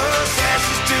for us.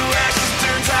 Ashes to ashes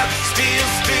turns out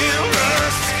still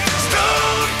rust.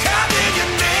 Stone carved in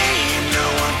your name, no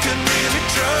one can really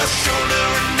trust. Shoulder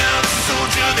another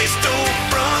soldier they stole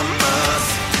from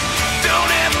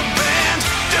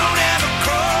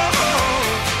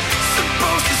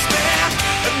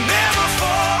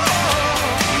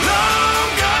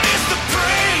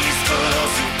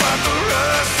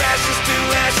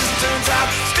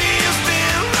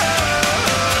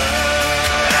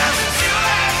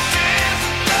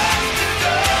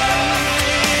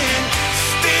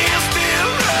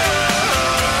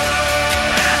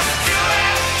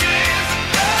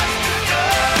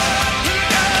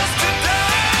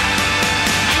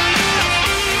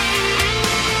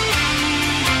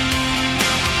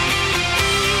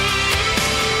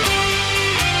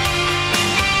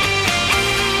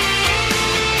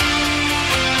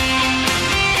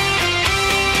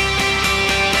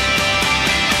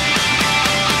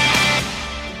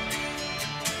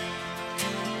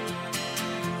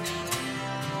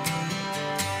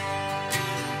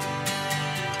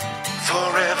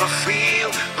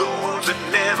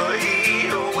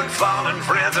and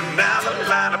friends, and now the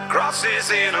lineup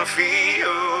crosses in a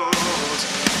field.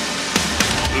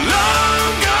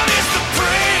 Long gone is the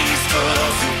praise for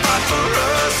those who fought for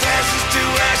us. Ashes to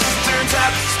ashes turns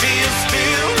out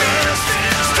still rust.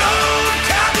 Stone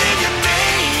carved in your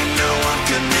name, no one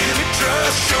can really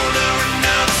trust. Shouldering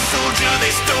now the soldier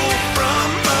they stole from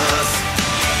us.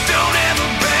 Don't have a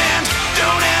band,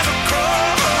 don't have a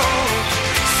crow.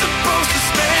 Supposed to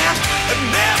stand and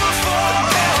never fall.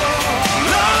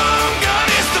 Long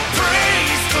gone is the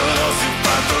praise for those who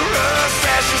fought for us.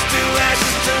 Ashes to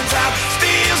ashes turns out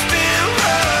still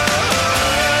rust.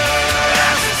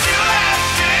 Ashes to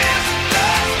ashes,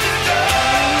 dust to dust.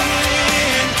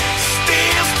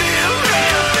 Still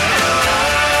rust.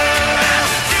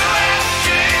 Ashes to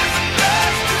ashes,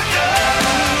 dust to dust.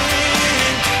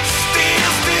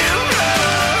 Still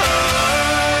rust.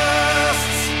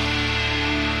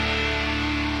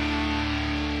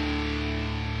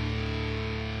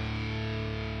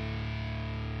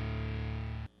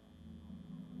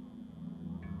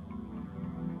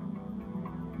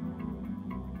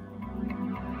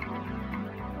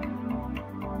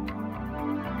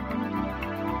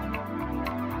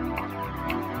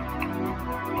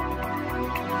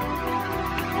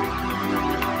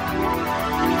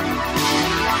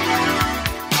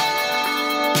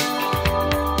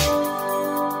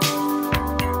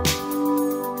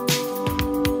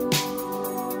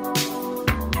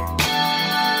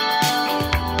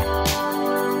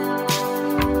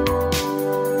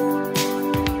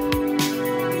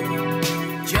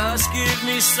 Just give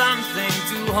me something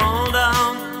to hold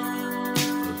on,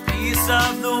 a piece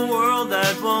of the world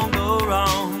that won't go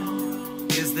wrong.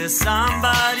 Is there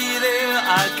somebody there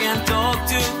I can talk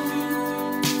to?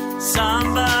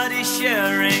 Somebody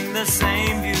sharing the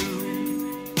same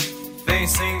view,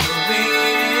 facing the wind.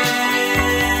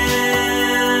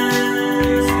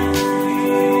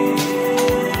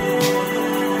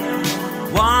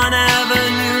 One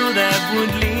avenue that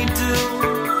would lead to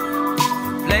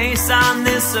place on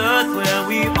this earth where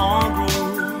we all grew.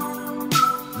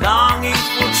 Longing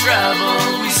for travel,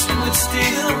 we stood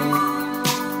still,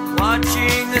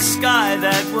 watching the sky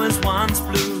that was once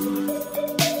blue,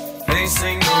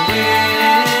 facing the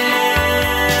wind,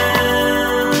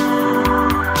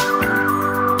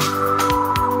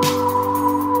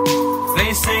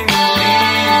 facing the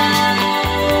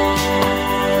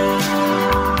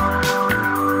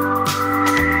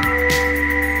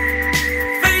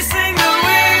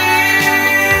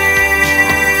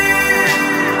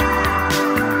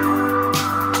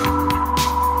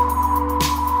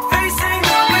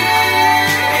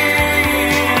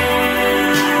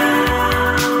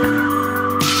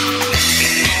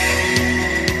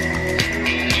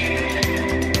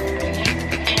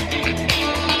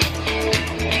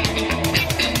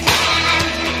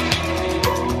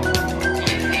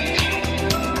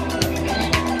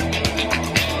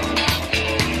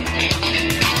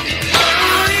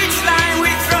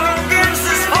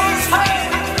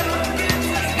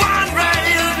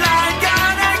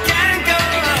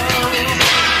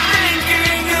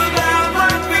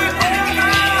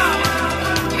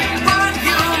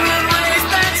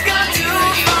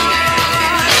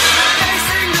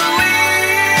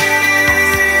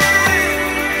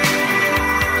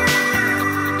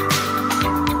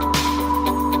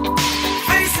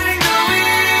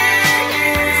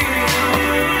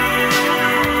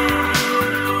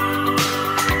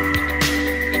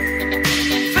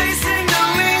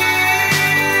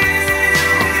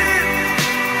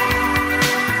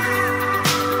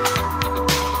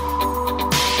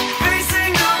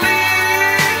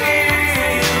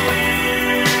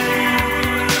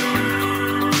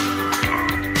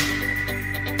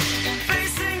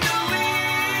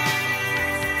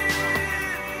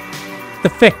The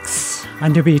Fix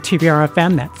on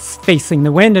WTBR-FM, that's Facing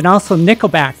the Wind, and also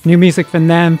Nickelback, new music from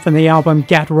them from the album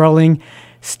Get Rolling,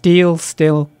 Steel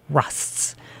Still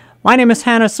Rusts. My name is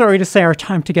Hannah. Sorry to say our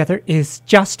time together is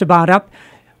just about up.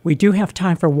 We do have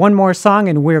time for one more song,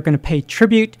 and we're going to pay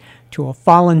tribute to a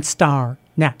fallen star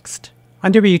next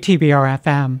on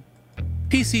WTBR-FM.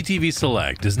 PCTV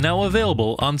Select is now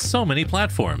available on so many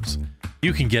platforms.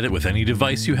 You can get it with any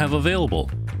device you have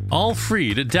available, all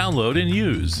free to download and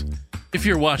use. If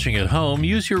you're watching at home,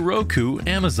 use your Roku,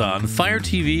 Amazon, Fire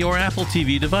TV, or Apple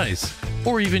TV device,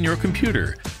 or even your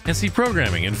computer, and see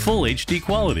programming in full HD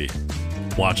quality.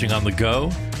 Watching on the go?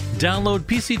 Download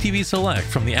PCTV Select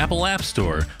from the Apple App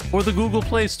Store or the Google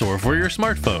Play Store for your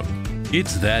smartphone.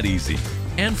 It's that easy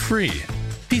and free.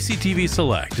 PCTV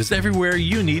Select is everywhere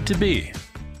you need to be.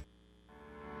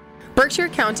 Berkshire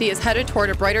County is headed toward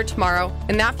a brighter tomorrow,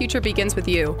 and that future begins with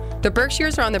you. The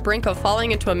Berkshires are on the brink of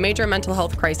falling into a major mental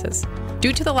health crisis.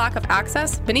 Due to the lack of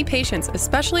access, many patients,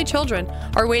 especially children,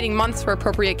 are waiting months for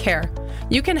appropriate care.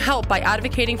 You can help by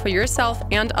advocating for yourself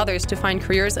and others to find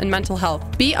careers in mental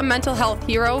health. Be a mental health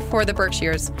hero for the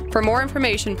Berkshires. For more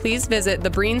information, please visit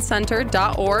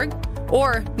thebreencenter.org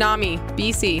or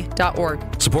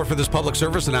NAMIBC.org. Support for this public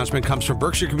service announcement comes from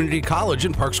Berkshire Community College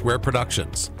and Park Square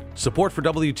Productions. Support for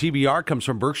WTBR comes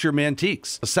from Berkshire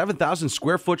Mantiques, a 7,000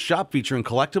 square foot shop featuring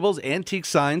collectibles, antique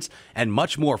signs, and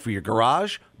much more for your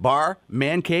garage, bar,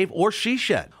 man cave, or she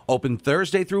shed. Open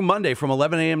Thursday through Monday from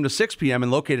 11 a.m. to 6 p.m.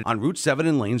 and located on Route 7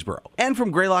 in Lanesboro. And from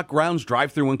Greylock Grounds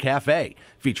Drive-Thru and Cafe,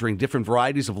 featuring different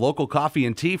varieties of local coffee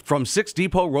and tea from 6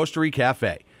 Depot Roastery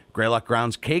Cafe. Greylock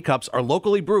Grounds K-Cups are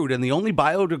locally brewed and the only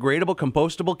biodegradable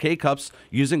compostable K-Cups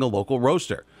using a local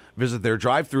roaster. Visit their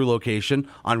drive-thru location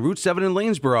on Route 7 in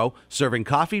Lanesboro, serving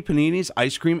coffee, paninis,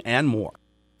 ice cream, and more.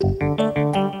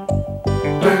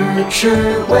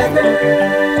 Berkshire weather.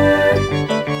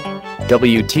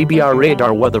 WTBR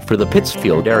radar weather for the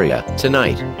Pittsfield area.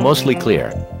 Tonight, mostly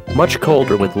clear. Much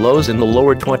colder with lows in the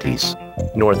lower 20s.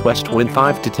 Northwest wind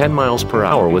 5 to 10 miles per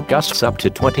hour with gusts up to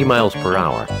 20 miles per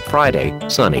hour. Friday,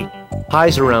 sunny.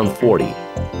 Highs around 40.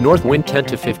 North wind 10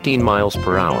 to 15 miles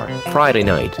per hour. Friday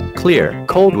night, clear,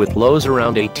 cold with lows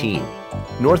around 18.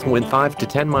 North wind 5 to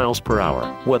 10 miles per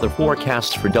hour. Weather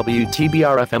forecasts for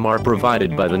WTBR-FM are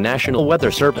provided by the National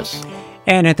Weather Service.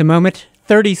 And at the moment,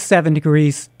 37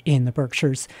 degrees in the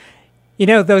Berkshires. You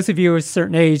know, those of you of a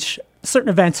certain age, certain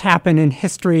events happen in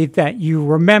history that you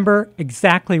remember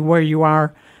exactly where you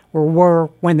are or were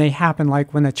when they happened,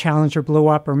 like when the Challenger blew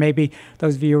up, or maybe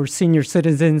those of you who are senior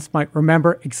citizens might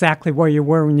remember exactly where you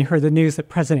were when you heard the news that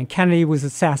President Kennedy was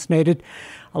assassinated.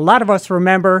 A lot of us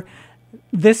remember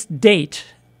this date,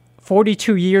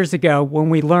 42 years ago, when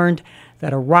we learned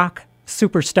that a rock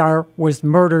superstar was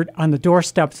murdered on the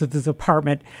doorsteps of his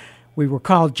apartment. We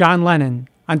recall John Lennon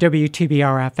on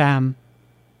WTBR-FM.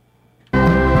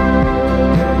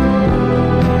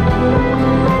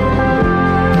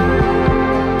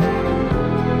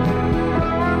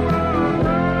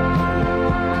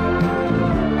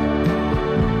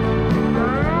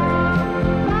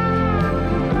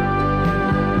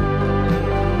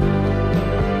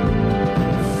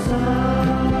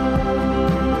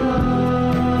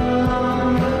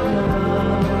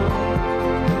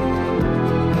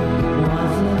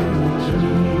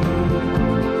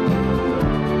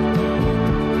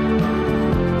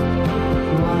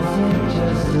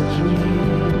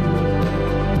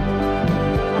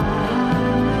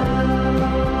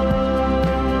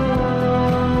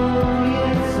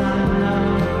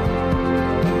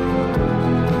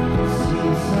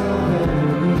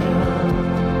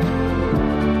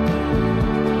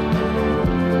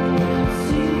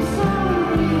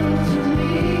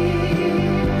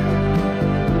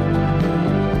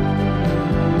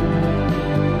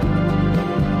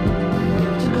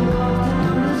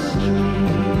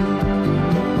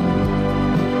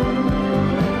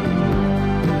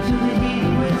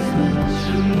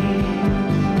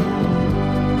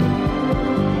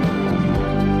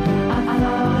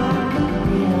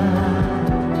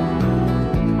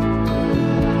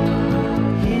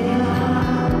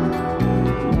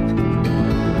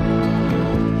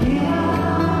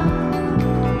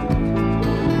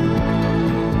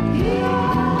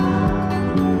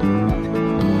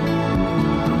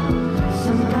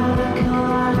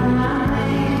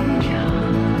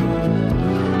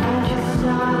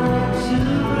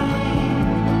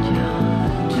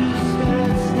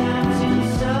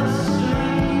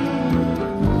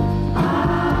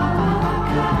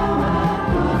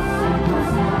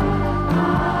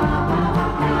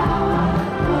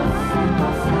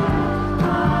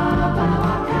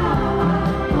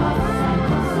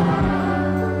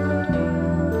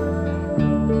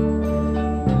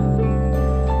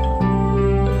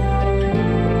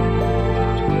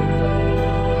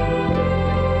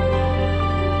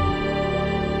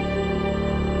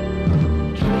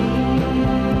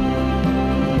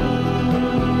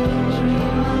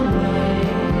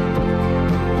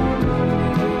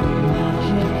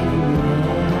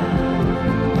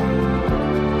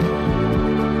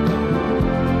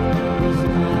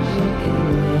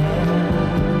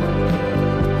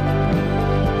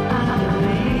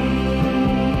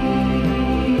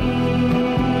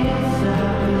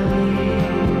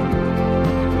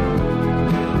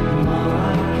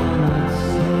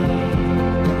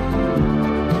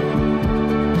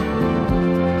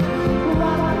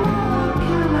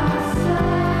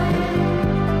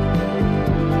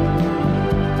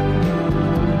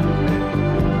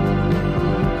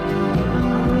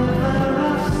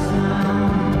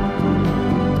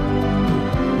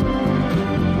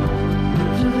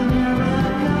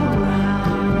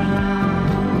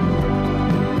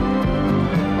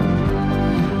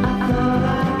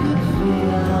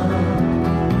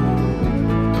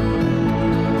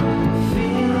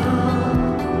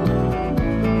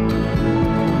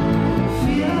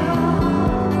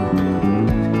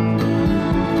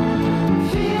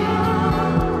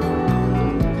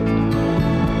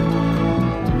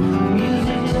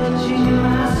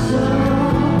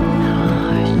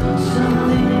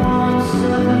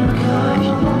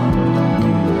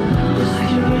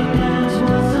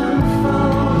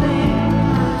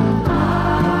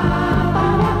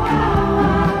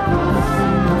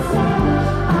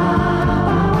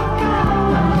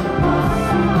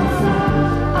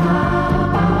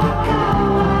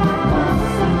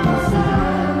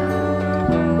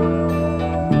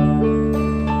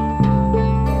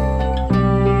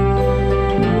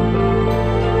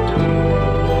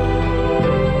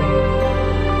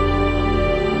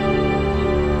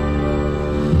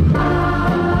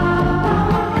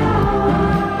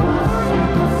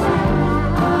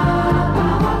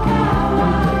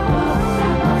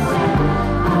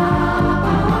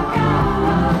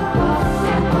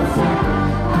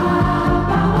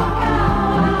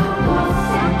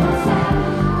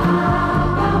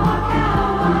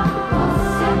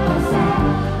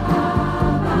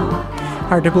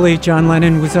 Hard to believe John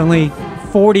Lennon was only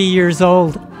 40 years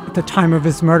old at the time of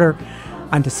his murder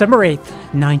on December 8th,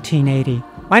 1980.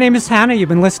 My name is Hannah. You've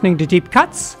been listening to Deep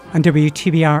Cuts on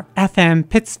WTBR FM,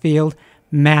 Pittsfield,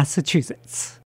 Massachusetts.